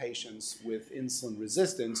including patients with insulin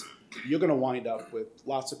resistance, you're going to wind up with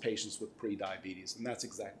lots of patients with prediabetes, and that's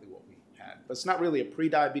exactly what we had. But it's not really a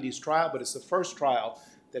prediabetes trial, but it's the first trial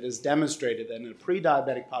that has demonstrated that in a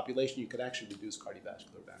prediabetic population, you could actually reduce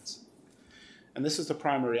cardiovascular events. And this is the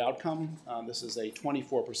primary outcome. This is a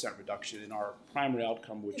 24% reduction in our primary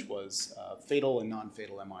outcome, which was fatal and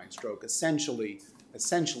non-fatal MI and stroke, essentially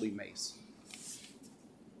MACE.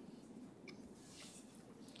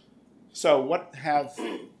 So what have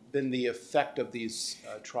been the effect of these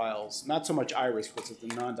trials? Not so much IRIS, because it's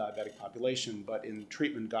the non-diabetic population, but in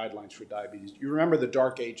treatment guidelines for diabetes. You remember the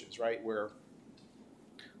dark ages, right, where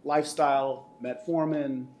lifestyle,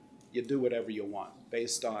 metformin, you do whatever you want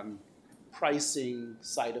based on pricing,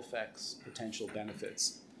 side effects, potential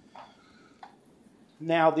benefits.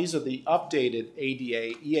 Now, these are the updated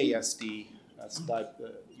ADA, EASD, that's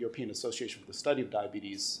the European Association for the Study of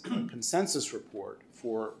Diabetes, consensus report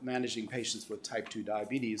for managing patients with type 2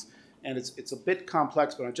 diabetes. And it's a bit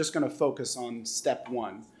complex, but I'm just going to focus on step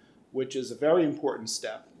 1, which is a very important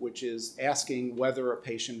step, which is asking whether a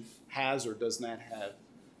patient has or does not have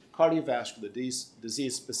cardiovascular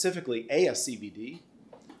disease, specifically ASCVD,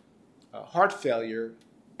 heart failure,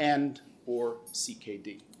 and or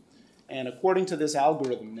CKD. And according to this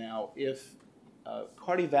algorithm now, if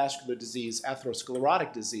cardiovascular disease,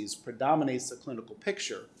 atherosclerotic disease, predominates the clinical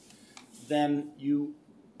picture, then you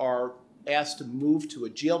are asked to move to a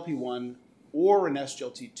GLP-1 or an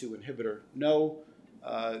SGLT2 inhibitor. No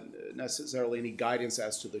necessarily any guidance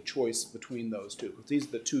as to the choice between those two. These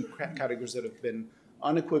are the two categories that have been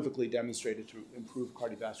unequivocally demonstrated to improve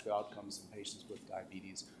cardiovascular outcomes in patients with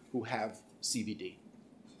diabetes who have CVD.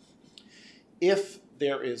 If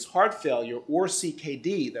there is heart failure or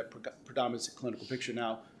CKD that predominates the clinical picture.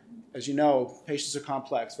 Now, as you know, patients are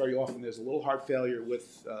complex. Very often there's a little heart failure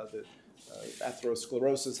with the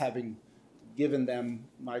atherosclerosis having given them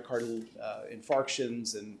myocardial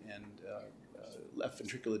infarctions and left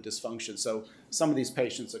ventricular dysfunction. So some of these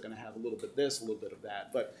patients are going to have a little bit of this, a little bit of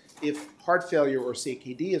that. But if heart failure or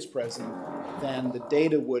CKD is present, then the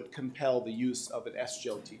data would compel the use of an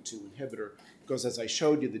SGLT2 inhibitor, because as I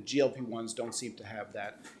showed you, the GLP-1s don't seem to have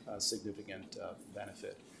that significant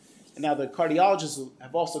benefit. And now the cardiologists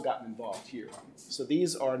have also gotten involved here. So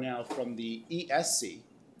these are now from the ESC.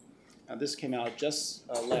 Now this came out just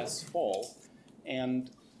last fall, and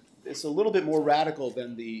it's a little bit more radical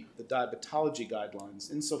than the diabetology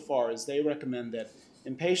guidelines insofar as they recommend that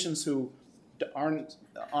in patients who aren't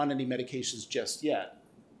on any medications just yet,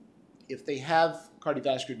 if they have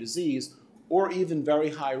cardiovascular disease or even very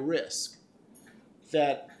high risk,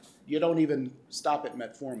 that you don't even stop at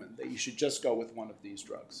metformin, that you should just go with one of these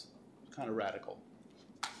drugs. Kind of radical.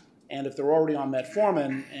 And if they're already on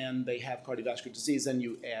metformin and they have cardiovascular disease, then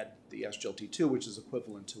you add the SGLT2, which is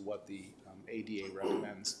equivalent to what the ADA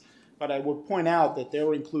recommends. But I would point out that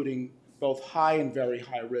they're including both high and very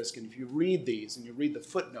high risk. And if you read these and you read the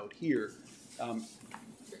footnote here,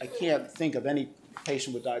 I can't think of any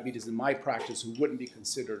patient with diabetes in my practice who wouldn't be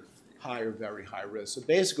considered high or very high risk. So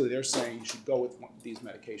basically they're saying you should go with one of these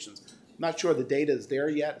medications. I'm not sure the data is there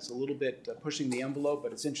yet. It's a little bit pushing the envelope,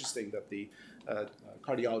 but it's interesting that the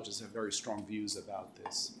cardiologists have very strong views about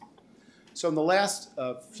this. So in the last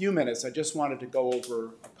few minutes, I just wanted to go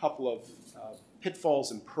over a couple of pitfalls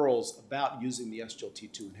and pearls about using the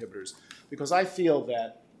SGLT2 inhibitors, because I feel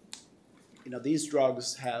that these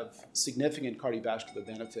drugs have significant cardiovascular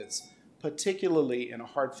benefits, particularly in a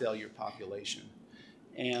heart failure population.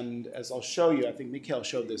 And as I'll show you, I think Mikhail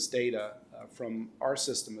showed this data from our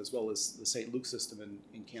system as well as the St. Luke's system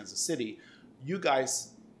in Kansas City. You guys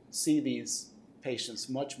see these patients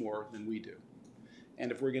much more than we do.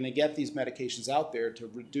 And if we're going to get these medications out there to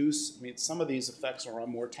reduce, some of these effects are on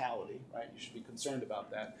mortality, right? You should be concerned about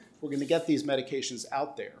that. If we're going to get these medications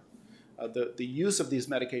out there, the use of these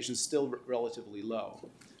medications is still relatively low.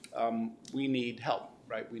 We need help,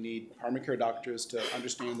 right? We need primary care doctors to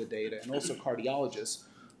understand the data, and also cardiologists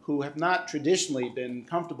who have not traditionally been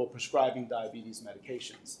comfortable prescribing diabetes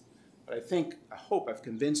medications. But I hope I've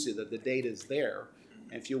convinced you that the data is there.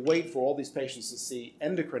 And if you wait for all these patients to see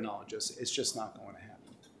endocrinologists, it's just not going to happen.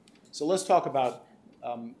 So let's talk about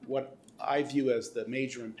what I view as the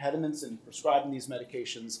major impediments in prescribing these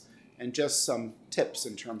medications and just some tips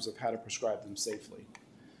in terms of how to prescribe them safely.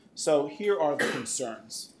 So here are the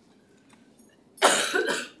concerns.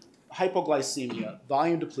 Hypoglycemia,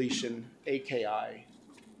 volume depletion, AKI,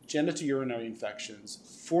 genitourinary infections,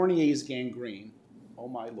 Fournier's gangrene, oh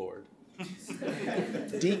my lord,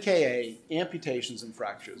 DKA, amputations, and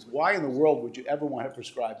fractures. Why in the world would you ever want to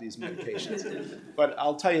prescribe these medications? But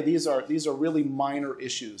I'll tell you, these are really minor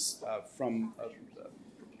issues from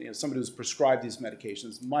somebody who's prescribed these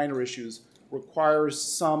medications. Minor issues, requires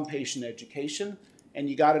some patient education, and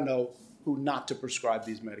you got to know who not to prescribe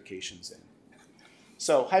these medications in.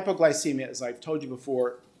 So hypoglycemia, as I've told you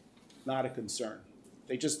before, not a concern.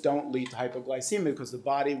 They just don't lead to hypoglycemia because the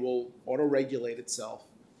body will auto-regulate itself,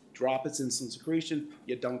 drop its insulin secretion,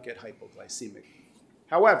 you don't get hypoglycemic.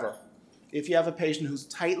 However, if you have a patient who's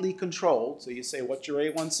tightly controlled, so you say, what's your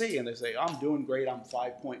A1C? And they say, I'm doing great, I'm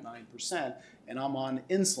 5.9%, and I'm on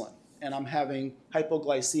insulin, and I'm having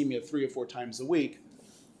hypoglycemia 3 or 4 times a week,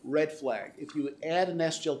 red flag. If you add an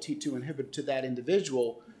SGLT2 inhibitor to that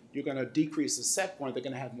individual, you're going to decrease the set point, they're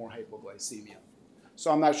going to have more hypoglycemia.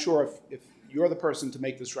 So I'm not sure if you're the person to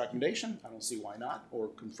make this recommendation, I don't see why not, or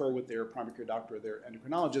confer with their primary care doctor or their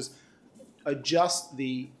endocrinologist, adjust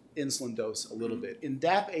the insulin dose a little bit. In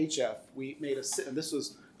DAP-HF, we made and this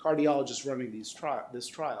was cardiologists running this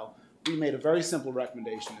trial, we made a very simple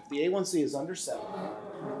recommendation. If the A1C is under 7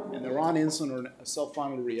 and they're on insulin or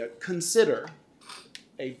sulfonylurea, consider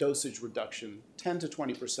a dosage reduction, 10 to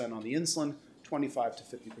 20% on the insulin, 25 to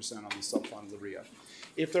 50% on the sulfonylurea.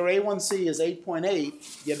 If their A1C is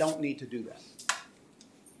 8.8, you don't need to do that.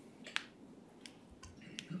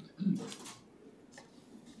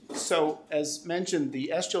 So as mentioned,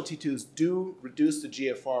 the SGLT2s do reduce the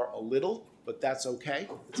GFR a little, but that's okay.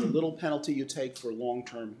 It's a little penalty you take for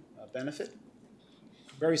long-term benefit.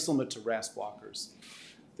 Very similar to RAS blockers.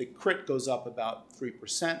 The crit goes up about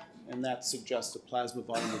 3%, and that suggests a plasma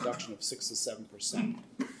volume reduction of 6 to 7%.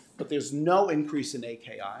 But there's no increase in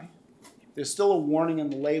AKI. There's still a warning in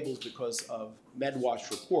the labels because of MedWatch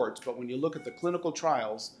reports, but when you look at the clinical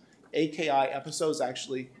trials, AKI episodes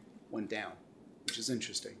actually went down, which is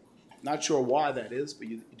interesting. Not sure why that is, but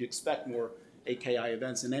you'd expect more AKI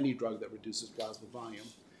events in any drug that reduces plasma volume.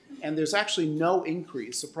 And there's actually no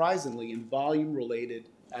increase, surprisingly, in volume-related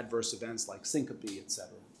adverse events like syncope, et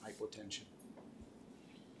cetera, hypotension.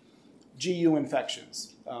 GU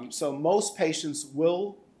infections. So most patients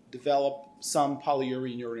will develop some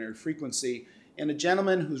polyuria in urinary frequency. In a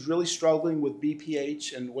gentleman who's really struggling with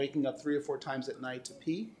BPH and waking up 3 or 4 times at night to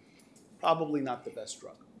pee, probably not the best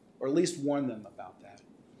drug, or at least warn them about that.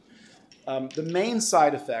 The main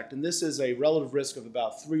side effect, and this is a relative risk of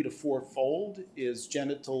about 3 to 4-fold, is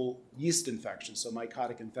genital yeast infections, so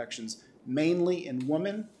mycotic infections, mainly in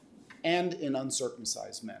women and in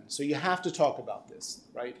uncircumcised men. So you have to talk about this,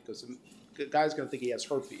 right? Because the guy's going to think he has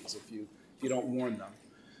herpes if you don't warn them.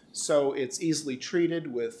 So it's easily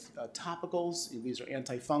treated with topicals. These are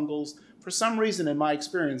antifungals. For some reason, in my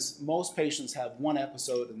experience, most patients have one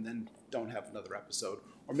episode and then don't have another episode.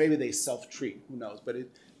 Or maybe they self-treat, who knows. But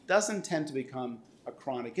it doesn't tend to become a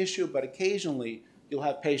chronic issue. But occasionally, you'll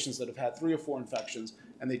have patients that have had 3 or 4 infections,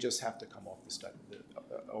 and they just have to come off the study,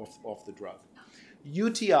 off the drug.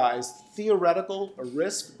 UTIs, theoretical, a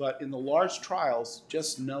risk, but in the large trials,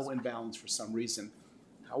 just no imbalance for some reason.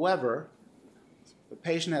 However, the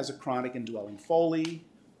patient has a chronic indwelling Foley,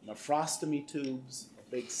 nephrostomy tubes,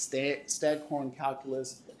 a big Staghorn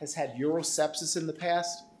calculus, has had urosepsis in the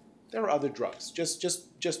past. There are other drugs.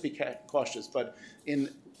 Just be cautious. But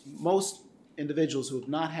in most individuals who have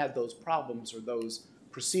not had those problems or those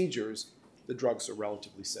procedures, the drugs are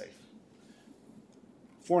relatively safe.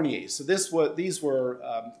 Fournier's. So these were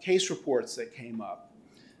case reports that came up.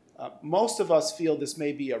 Most of us feel this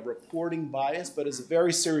may be a reporting bias, but it's a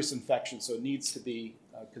very serious infection, so it needs to be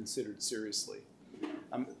considered seriously.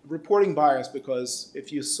 Reporting bias because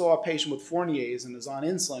if you saw a patient with Fournier's and is on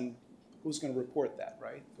insulin, who's going to report that,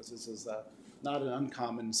 right? Because this is not an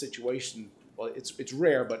uncommon situation. Well, it's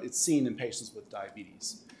rare, but it's seen in patients with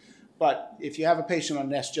diabetes. But if you have a patient on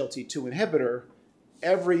an SGLT2 inhibitor,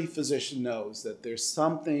 every physician knows that there's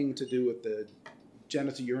something to do with the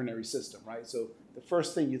genitourinary system, right? So the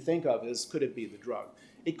first thing you think of is, could it be the drug?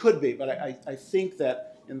 It could be, but I think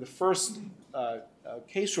that in the first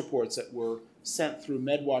case reports that were sent through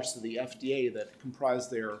MedWatch to the FDA that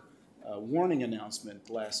comprised their warning announcement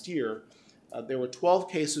last year, there were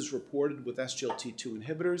 12 cases reported with SGLT2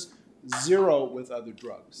 inhibitors, 0 with other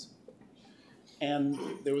drugs. And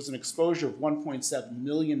there was an exposure of 1.7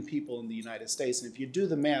 million people in the United States. And if you do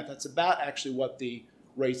the math, that's about actually what the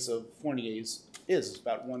rates of Fournier's is. It's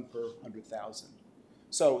about 1 per 100,000.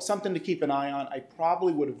 So something to keep an eye on. I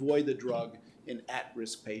probably would avoid the drug in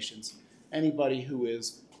at-risk patients. Anybody who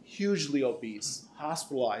is hugely obese,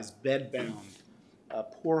 hospitalized, bedbound,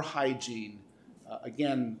 poor hygiene,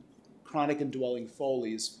 again, chronic indwelling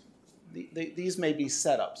Foleys, these may be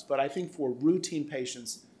setups. But I think for routine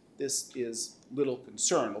patients, this is little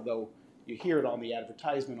concern, although you hear it on the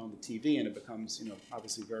advertisement on the TV and it becomes,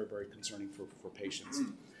 obviously very, very concerning for patients.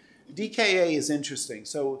 DKA is interesting.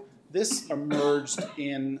 So this emerged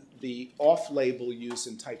in the off-label use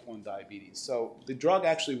in type 1 diabetes. So the drug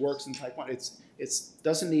actually works in type 1. It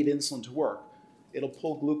doesn't need insulin to work. It'll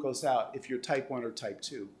pull glucose out if you're type 1 or type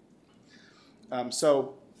 2.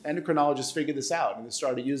 So endocrinologists figured this out and they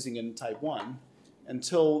started using it in type 1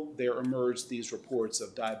 until there emerged these reports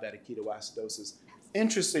of diabetic ketoacidosis.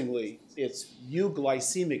 Interestingly, it's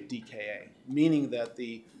euglycemic DKA, meaning that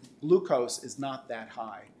the glucose is not that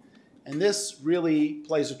high. And this really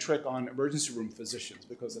plays a trick on emergency room physicians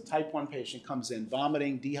because a type 1 patient comes in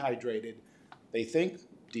vomiting, dehydrated. They think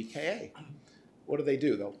DKA. What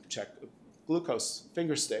do? They'll check a glucose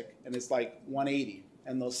finger stick, and it's like 180.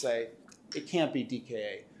 And they'll say, it can't be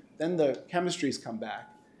DKA. Then the chemistries come back,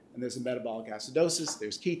 and there's a metabolic acidosis,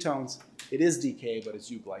 there's ketones. It is DKA, but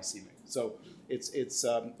it's euglycemic. So it's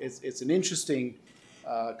an interesting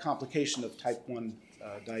complication of type 1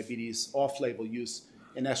 diabetes off-label use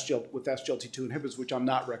with SGLT2 inhibitors, which I'm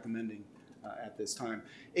not recommending at this time.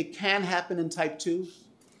 It can happen in type 2,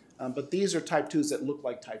 but these are type 2s that look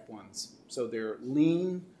like type 1s. So they're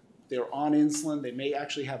lean, they're on insulin, they may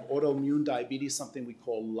actually have autoimmune diabetes, something we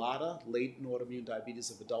call LADA, latent autoimmune diabetes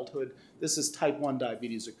of adulthood. This is type 1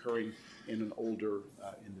 diabetes occurring in an older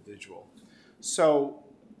individual. So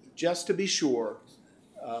just to be sure,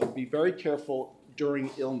 be very careful during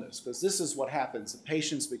illness, because this is what happens. The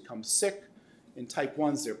patients become sick. In type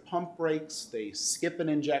 1s, their pump breaks, they skip an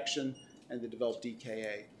injection, and they develop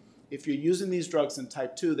DKA. If you're using these drugs in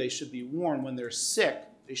type 2, they should be warned when they're sick,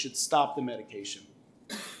 they should stop the medication.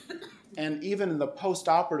 And even in the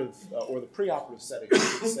post-operative or the preoperative setting, I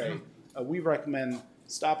should say, we recommend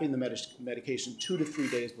stopping the medication 2 to 3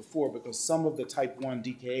 days before because some of the type 1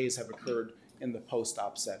 DKAs have occurred in the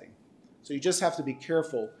post-op setting. So you just have to be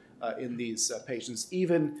careful in these patients,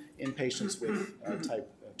 even in patients with type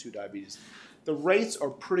 2 diabetes. The rates are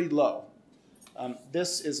pretty low.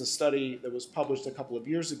 This is a study that was published a couple of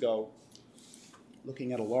years ago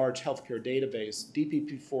looking at a large healthcare database,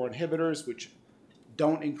 DPP-4 inhibitors, which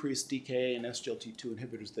don't increase DKA, and SGLT2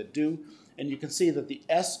 inhibitors that do. And you can see that the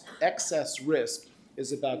excess risk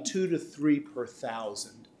is about 2 to 3 per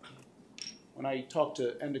 1,000. When I talk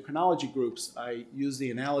to endocrinology groups, I use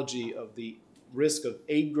the analogy of the risk of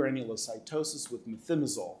agranulocytosis with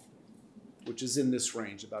methimazole, which is in this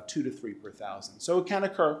range, about 2 to 3 per 1,000. So it can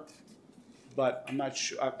occur, but I'm not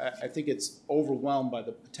sure. I think it's overwhelmed by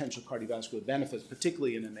the potential cardiovascular benefits,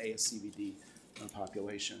 particularly in an ASCVD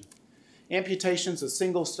population. Amputations, a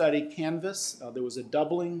single study, Canvas. There was a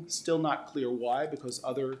doubling, still not clear why, because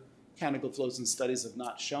other canagliflozin studies have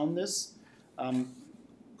not shown this.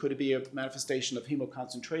 Could it be a manifestation of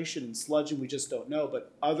hemoconcentration and sludging? We just don't know,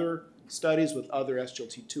 but other studies with other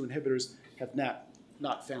SGLT2 inhibitors have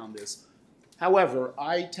not found this. However,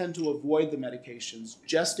 I tend to avoid the medications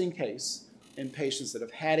just in case in patients that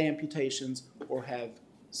have had amputations or have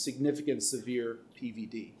significant severe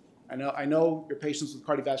PVD. I know your patients with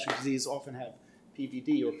cardiovascular disease often have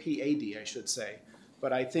PVD or PAD, I should say,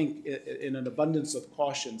 but I think in an abundance of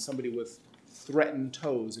caution, somebody with threatened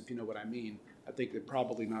toes, if you know what I mean, I think they're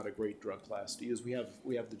probably not a great drug class to use. We have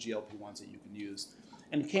the GLP-1s that you can use.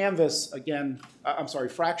 And Canvas, again,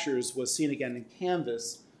 fractures was seen again in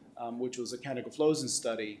Canvas, which was a canagliflozin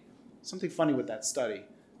study. Something funny with that study,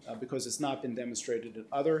 because it's not been demonstrated in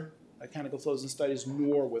other canagliflozin studies,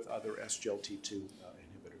 nor with other SGLT2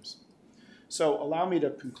 inhibitors. So allow me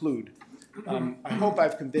to conclude. I hope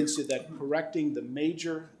I've convinced you that correcting the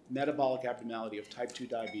major metabolic abnormality of type 2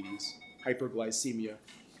 diabetes, hyperglycemia,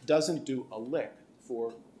 doesn't do a lick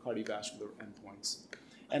for cardiovascular endpoints.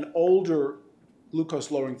 And older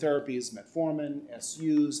glucose-lowering therapies, metformin,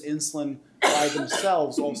 SUs, insulin, by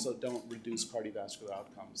themselves also don't reduce cardiovascular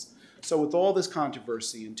outcomes. So with all this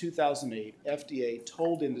controversy, in 2008, FDA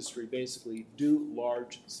told industry basically do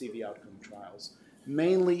large CV outcome trials,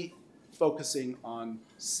 mainly focusing on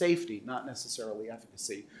safety, not necessarily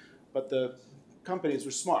efficacy. But the companies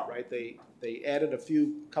were smart, right? They added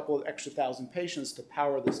couple of extra thousand patients to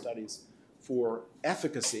power the studies for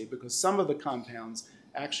efficacy, because some of the compounds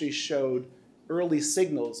actually showed early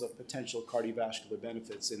signals of potential cardiovascular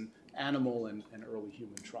benefits in animal and early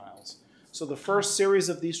human trials. So the first series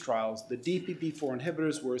of these trials, the DPP-4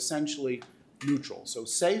 inhibitors were essentially neutral, so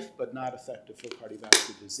safe but not effective for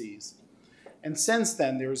cardiovascular disease. And since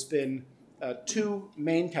then, there's been two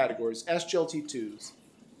main categories, SGLT2s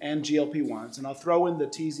and GLP-1s, and I'll throw in the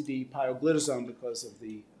TZD pioglitazone because of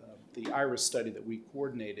the IRIS study that we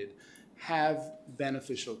coordinated, have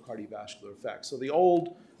beneficial cardiovascular effects. So the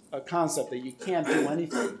old concept that you can't do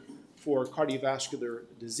anything for cardiovascular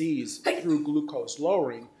disease through glucose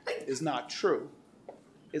lowering is not true.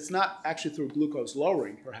 It's not actually through glucose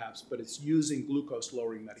lowering, perhaps, but it's using glucose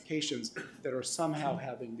lowering medications that are somehow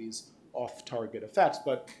having these off-target effects.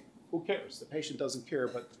 But who cares? The patient doesn't care,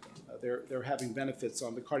 but they're having benefits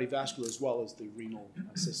on the cardiovascular as well as the renal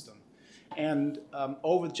system. And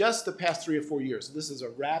over just the past 3 or 4 years, so this is a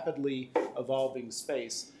rapidly evolving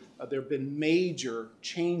space, there have been major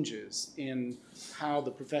changes in how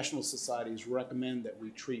the professional societies recommend that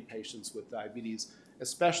we treat patients with diabetes,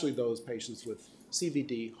 especially those patients with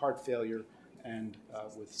CVD, heart failure, and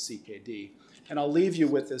with CKD. And I'll leave you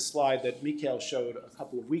with this slide that Mikhail showed a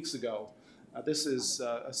couple of weeks ago. This is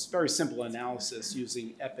a very simple analysis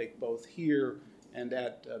using EPIC both here and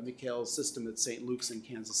at Mikhail's system at St. Luke's in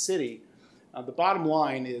Kansas City. The bottom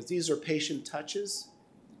line is these are patient touches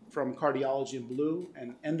from cardiology in blue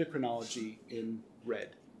and endocrinology in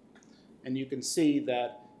red. And you can see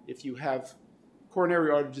that if you have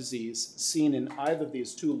coronary artery disease seen in either of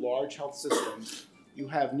these two large health systems, you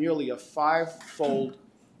have nearly a 5-fold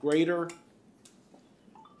greater,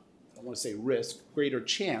 I want to say risk, greater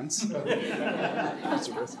chance, that's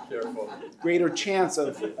a risk, greater chance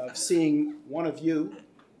of seeing one of you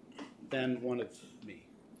than one of me.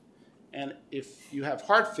 And if you have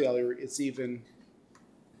heart failure, it's even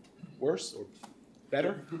worse or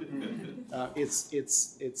better.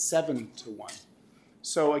 It's 7 to 1.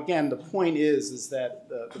 So again, the point is that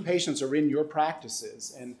the patients are in your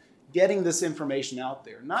practices, and getting this information out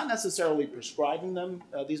there, not necessarily prescribing them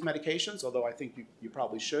these medications, although I think you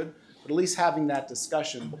probably should, but at least having that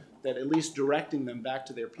discussion, that at least directing them back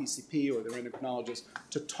to their PCP or their endocrinologist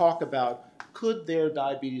to talk about, could their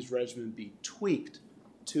diabetes regimen be tweaked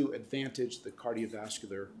to advantage the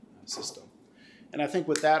cardiovascular system. And I think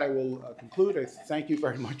with that, I will conclude. I thank you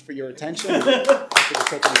very much for your attention. I'm happy to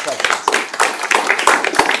take any questions.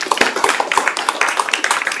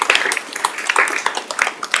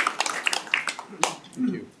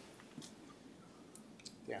 Thank you.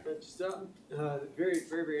 Yeah. Just very,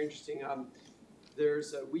 very, very interesting.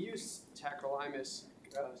 we use tacrolimus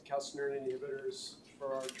calcineurin inhibitors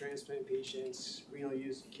for our transplant patients. Renal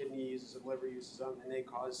use, kidney uses them, liver uses them, and they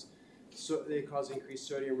cause increased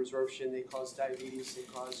sodium resorption. They cause diabetes. They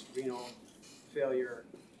cause renal failure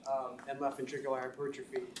and left ventricular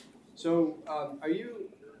hypertrophy. So, are you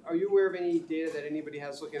aware of any data that anybody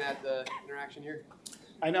has looking at the interaction here?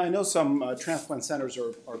 I know some transplant centers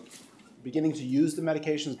are beginning to use the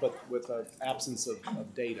medications, but with an absence of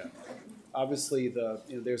data. Obviously,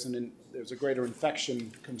 there's a greater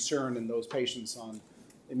infection concern in those patients on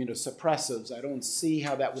immunosuppressives. I don't see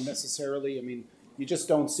how that would necessarily, you just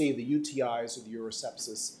don't see the UTIs or the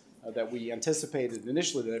urosepsis that we anticipated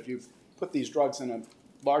initially, that if you put these drugs in a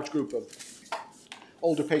large group of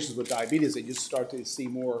older patients with diabetes, that you start to see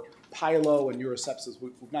more pyelo and urosepsis.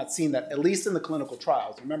 We've not seen that, at least in the clinical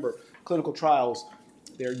trials. Remember, clinical trials,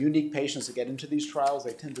 they're unique patients that get into these trials.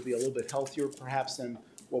 They tend to be a little bit healthier, perhaps, than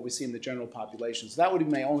what we see in the general population. So that would be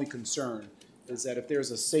my only concern, is that if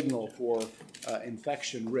there's a signal for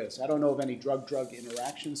infection risk. I don't know of any drug-drug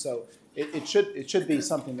interaction, so it should be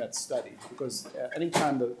something that's studied, because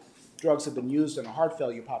anytime the drugs have been used in a heart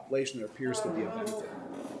failure population, there appears to be a benefit.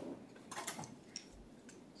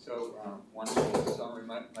 So, wonderful summary.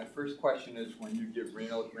 My first question is, when you give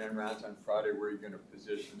renal grand rounds on Friday, where are you going to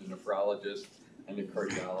position the nephrologist and the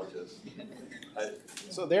cardiologist?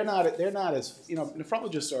 So they're not as,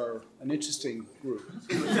 nephrologists are an interesting group.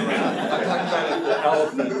 I'm talking about the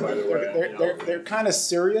elephant, by the way. They're kind of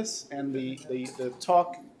serious, and the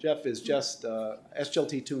talk, Jeff, is just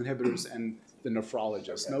SGLT2 inhibitors and the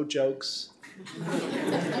nephrologist. No jokes.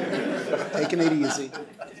 Taking it easy.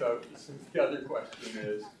 So the other question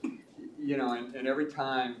is, and every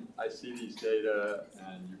time I see these data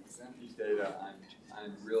and you present these data,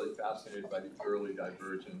 I'm really fascinated by the early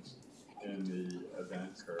divergence in the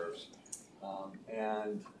event curves.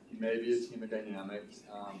 And maybe it's hemodynamic.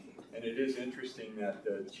 And it is interesting that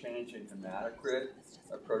the change in hematocrit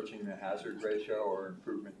approaching the hazard ratio or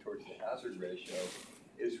improvement towards the hazard ratio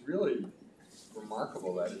is really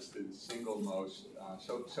remarkable. That it's the single most,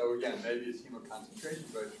 so again, maybe it's hemoconcentration,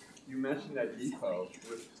 but you mentioned that EPO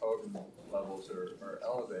with potent levels are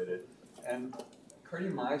elevated. And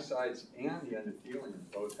cardiomyocytes and the endothelium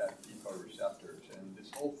both have EPO receptors, and this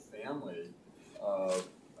whole family of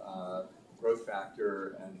growth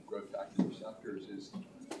factor and growth factor receptors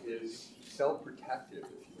is self-protective,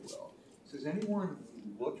 if you will. So has anyone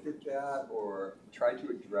looked at that or tried to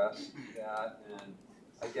address that? And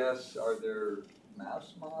I guess, are there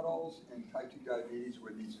mouse models in type 2 diabetes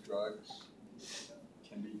where these drugs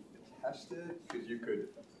can be tested? Because you could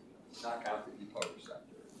knock out the EPO receptor.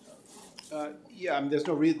 There's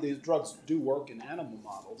no reason. These drugs do work in animal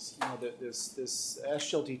models. This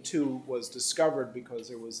SGLT2 was discovered because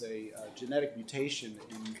there was a genetic mutation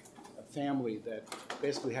in a family that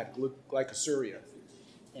basically had glycosuria,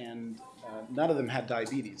 and none of them had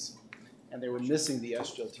diabetes, and they were missing the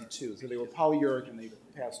SGLT2. So they were polyuric, and they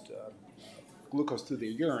passed glucose through their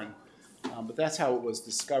urine, but that's how it was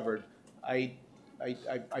discovered. I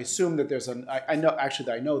assume that there's I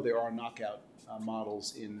know there are knockout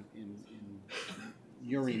models in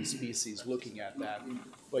urine species looking at that,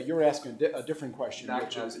 but you're asking a different question,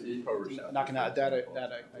 which is knocking out that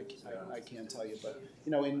I can't tell you. But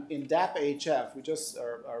in DAPA-HF, we just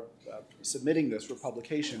are submitting this for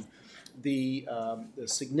publication. The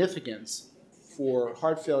significance for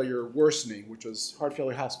heart failure worsening, which was heart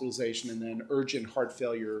failure hospitalization and then urgent heart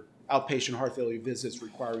failure, outpatient heart failure visits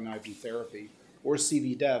requiring IV therapy, or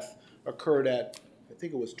CV death, occurred at, I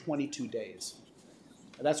think it was 22 days.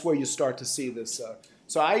 And that's where you start to see this.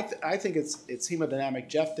 So I think it's hemodynamic.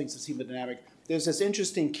 Jeff thinks it's hemodynamic. There's this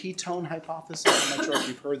interesting ketone hypothesis. I'm not sure if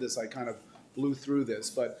you've heard this. I kind of blew through this.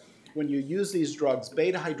 But when you use these drugs,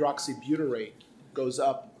 beta-hydroxybutyrate goes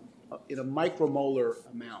up in a micromolar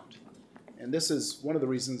amount. And this is one of the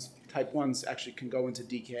reasons type 1s actually can go into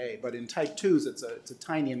DKA. But in type 2s, it's a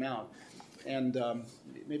tiny amount. And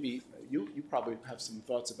maybe you probably have some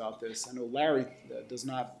thoughts about this. I know Larry does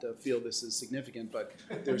not feel this is significant, but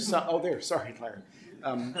there's some, sorry, Larry.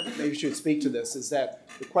 Maybe you should speak to this, is that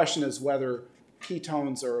the question is whether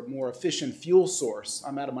ketones are a more efficient fuel source,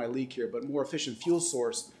 I'm out of my league here, but more efficient fuel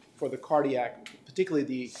source for the cardiac, particularly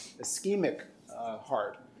the ischemic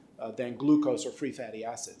heart, than glucose or free fatty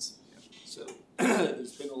acids. So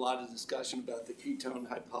there's been a lot of discussion about the ketone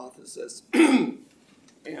hypothesis.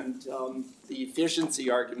 And the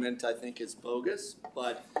efficiency argument, I think, is bogus,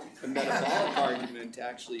 but the metabolic argument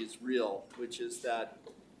actually is real, which is that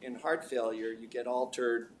in heart failure, you get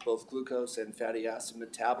altered both glucose and fatty acid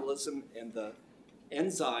metabolism, and the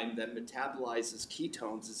enzyme that metabolizes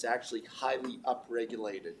ketones is actually highly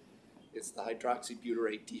upregulated. It's the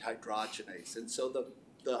hydroxybutyrate dehydrogenase. And so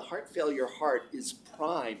the heart failure heart is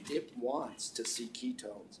primed. It wants to see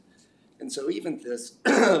ketones. And so even this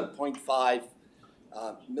 0.5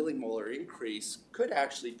 millimolar increase could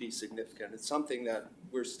actually be significant. It's something that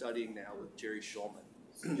we're studying now with Jerry Schulman.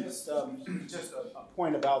 Just a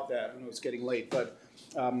point about that. I know it's getting late, but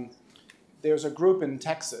there's a group in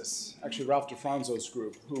Texas, actually Ralph DeFranzo's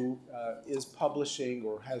group, who is publishing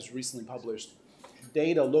or has recently published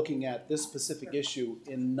data looking at this specific issue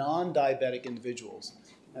in non-diabetic individuals.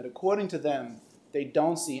 And according to them, they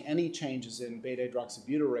don't see any changes in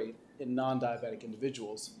beta-hydroxybutyrate in non-diabetic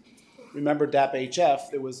individuals. Remember DAP-HF,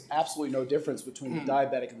 there was absolutely no difference between the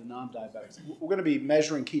diabetic and the non-diabetics. We're going to be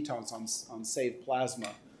measuring ketones on saved plasma.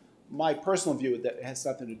 My personal view is that it has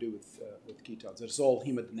nothing to do with ketones. It's all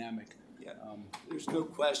hemodynamic. Yeah, there's no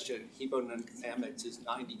question hemodynamics is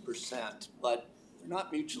 90%, but they're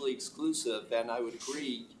not mutually exclusive, and I would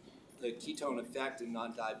agree the ketone effect in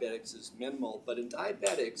non-diabetics is minimal, but in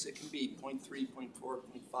diabetics it can be 0.3, 0.4,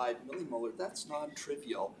 0.5 millimolar. That's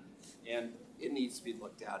non-trivial, and it needs to be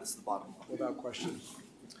looked at as the bottom line. Without question.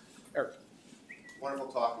 Eric.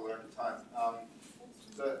 Wonderful talk, we learned a ton.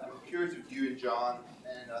 So I'm curious if you and John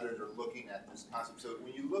and others are looking at this concept. So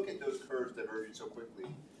when you look at those curves diverging so quickly,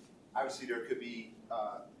 obviously there could be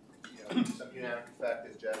some hemodynamic effect,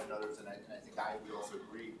 as Jeff and others, and I think we also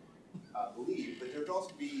agree, believe, but there would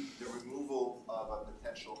also be the removal of a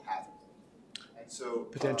potential hazard. And so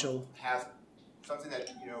potential hazard, something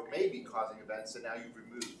that may be causing events that now you've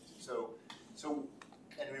removed.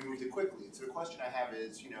 And removed it quickly. And so the question I have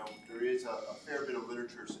is, there is a fair bit of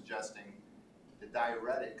literature suggesting that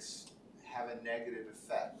diuretics have a negative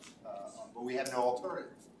effect, but we have no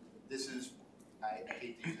alternative. This is, I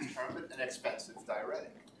hate to use this term, but an expensive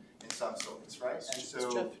diuretic in some sorts, right? And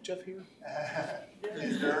so, is Jeff here?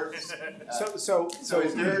 Is there? So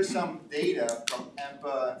is there some data from EMPA and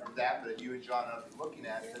from DAPA that you and John are looking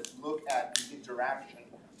at that look at the interaction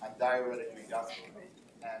on diuretic reduction?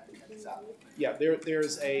 Yeah,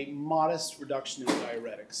 there's a modest reduction in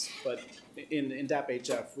diuretics, but in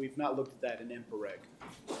DAP-HF, we've not looked at that in EMPA-REG.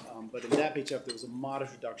 But in DAP-HF, there was a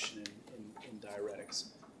modest reduction in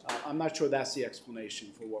diuretics. I'm not sure that's the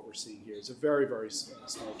explanation for what we're seeing here. It's a very, very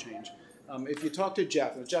small change. If you talk to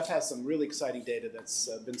Jeff, and Jeff has some really exciting data that's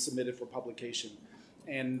been submitted for publication.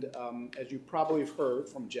 And as you probably have heard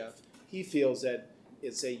from Jeff, he feels that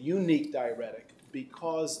it's a unique diuretic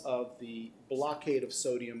because of the blockade of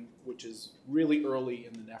sodium, which is really early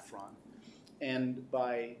in the nephron. And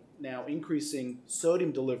by now increasing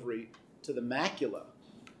sodium delivery to the macula,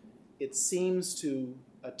 it seems to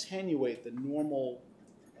attenuate the normal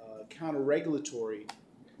counter-regulatory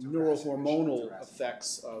neurohormonal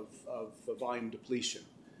effects of volume depletion.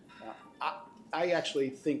 I actually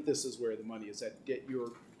think this is where the money is, that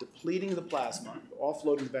you're depleting the plasma,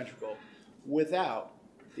 offloading the ventricle, without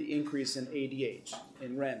the increase in ADH,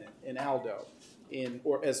 in renin, in aldo,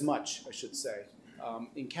 or as much, I should say,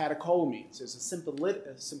 in catecholamines. There's a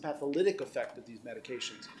sympatholytic effect of these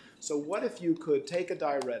medications. So what if you could take a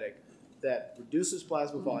diuretic that reduces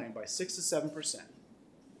plasma volume by 6 to 7%,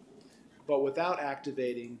 but without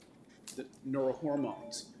activating the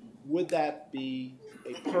neurohormones? Would that be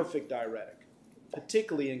a perfect diuretic,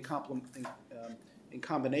 particularly in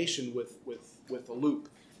combination with a loop?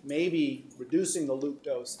 Maybe reducing the loop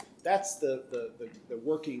dose, that's the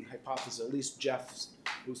working hypothesis, at least Jeff's,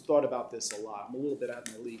 who's thought about this a lot. I'm a little bit out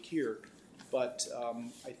in the league here, but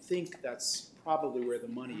I think that's probably where the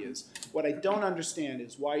money is. What I don't understand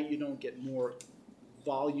is why you don't get more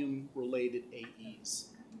volume-related AEs.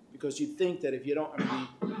 Because you think that if you don't,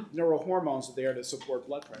 neurohormones are there to support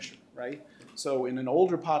blood pressure, right? So in an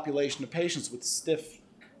older population of patients with stiff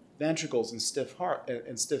ventricles and stiff heart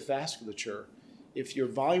and stiff vasculature, if you're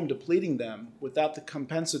volume depleting them without the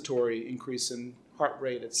compensatory increase in heart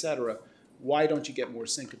rate, et cetera, why don't you get more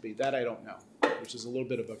syncope? That I don't know, which is a little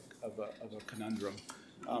bit of a conundrum.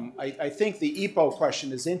 I think the EPO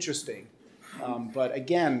question is interesting, but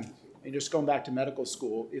again, and just going back to medical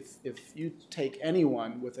school, if you take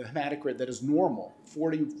anyone with a hematocrit that is normal,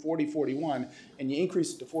 40, 41, and you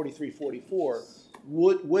increase it to 43, 44,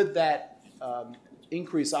 would that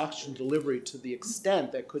increase oxygen delivery to the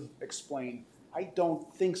extent that could explain? I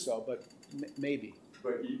don't think so, but maybe.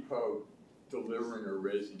 But EPO, delivering or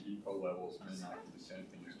raising EPO levels may not be the same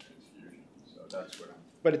thing as transfusion. So that's what I'm...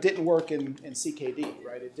 But it didn't work in CKD,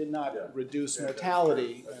 right? It did not reduce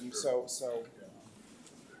mortality, that's and true. so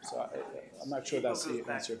I'm not sure that's the answer. Goes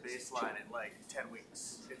back to baseline in like 10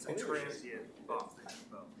 weeks. It's a transient bump that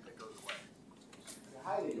that goes away.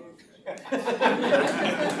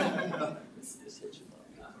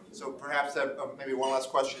 So perhaps maybe one last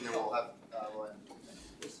question, then we'll have we'll end.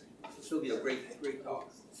 This will be a great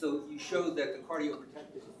talk. So you showed that the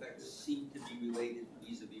cardioprotective effects seem to be related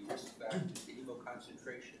vis-a-vis risk factors to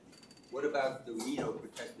hemoconcentration. What about the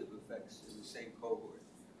renoprotective effects in the same cohort?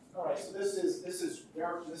 All right, so this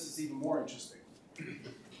is even more interesting.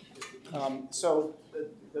 So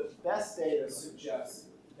the best data suggests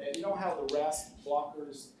that you know how the RAS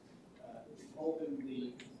blockers open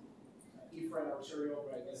the efferent arteriole,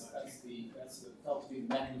 right? That's felt to be the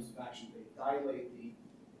mechanism of action. They dilate the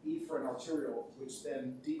efferent arteriole, which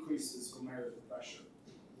then decreases glomerular pressure.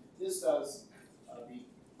 This does the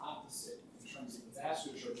opposite in terms of the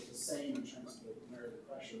vasculature, but the same in terms of the glomerular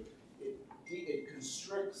pressure. It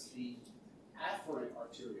constricts the afferent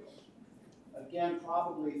arteriole, again,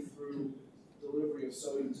 probably through delivery of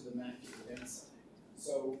sodium to the macular densa.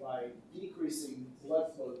 So by decreasing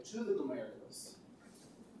blood flow to the glomerulus,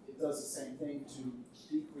 it does the same thing to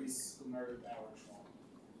decrease glomerular bowel trauma.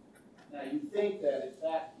 Now you'd think that if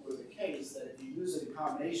that were the case, that if you use it in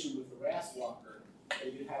combination with the RAS blocker,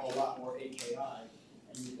 that you'd have a lot more AKI,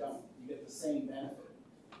 and you don't. You get the same benefit.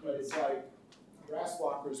 But it's like RAS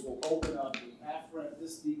blockers will open up the afferent,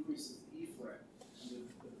 this decreases the efferent. And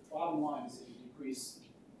the bottom line is that you decrease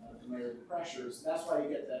glomerular pressures. That's why you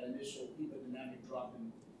get that initial hemodynamic drop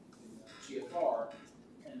in GFR,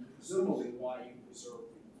 and presumably why you preserve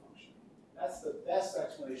renal function. That's the best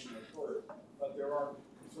explanation I've heard, but there are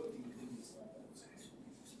conflicting opinions about that.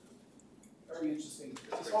 Very interesting.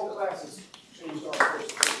 This whole class has changed our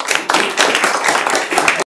course.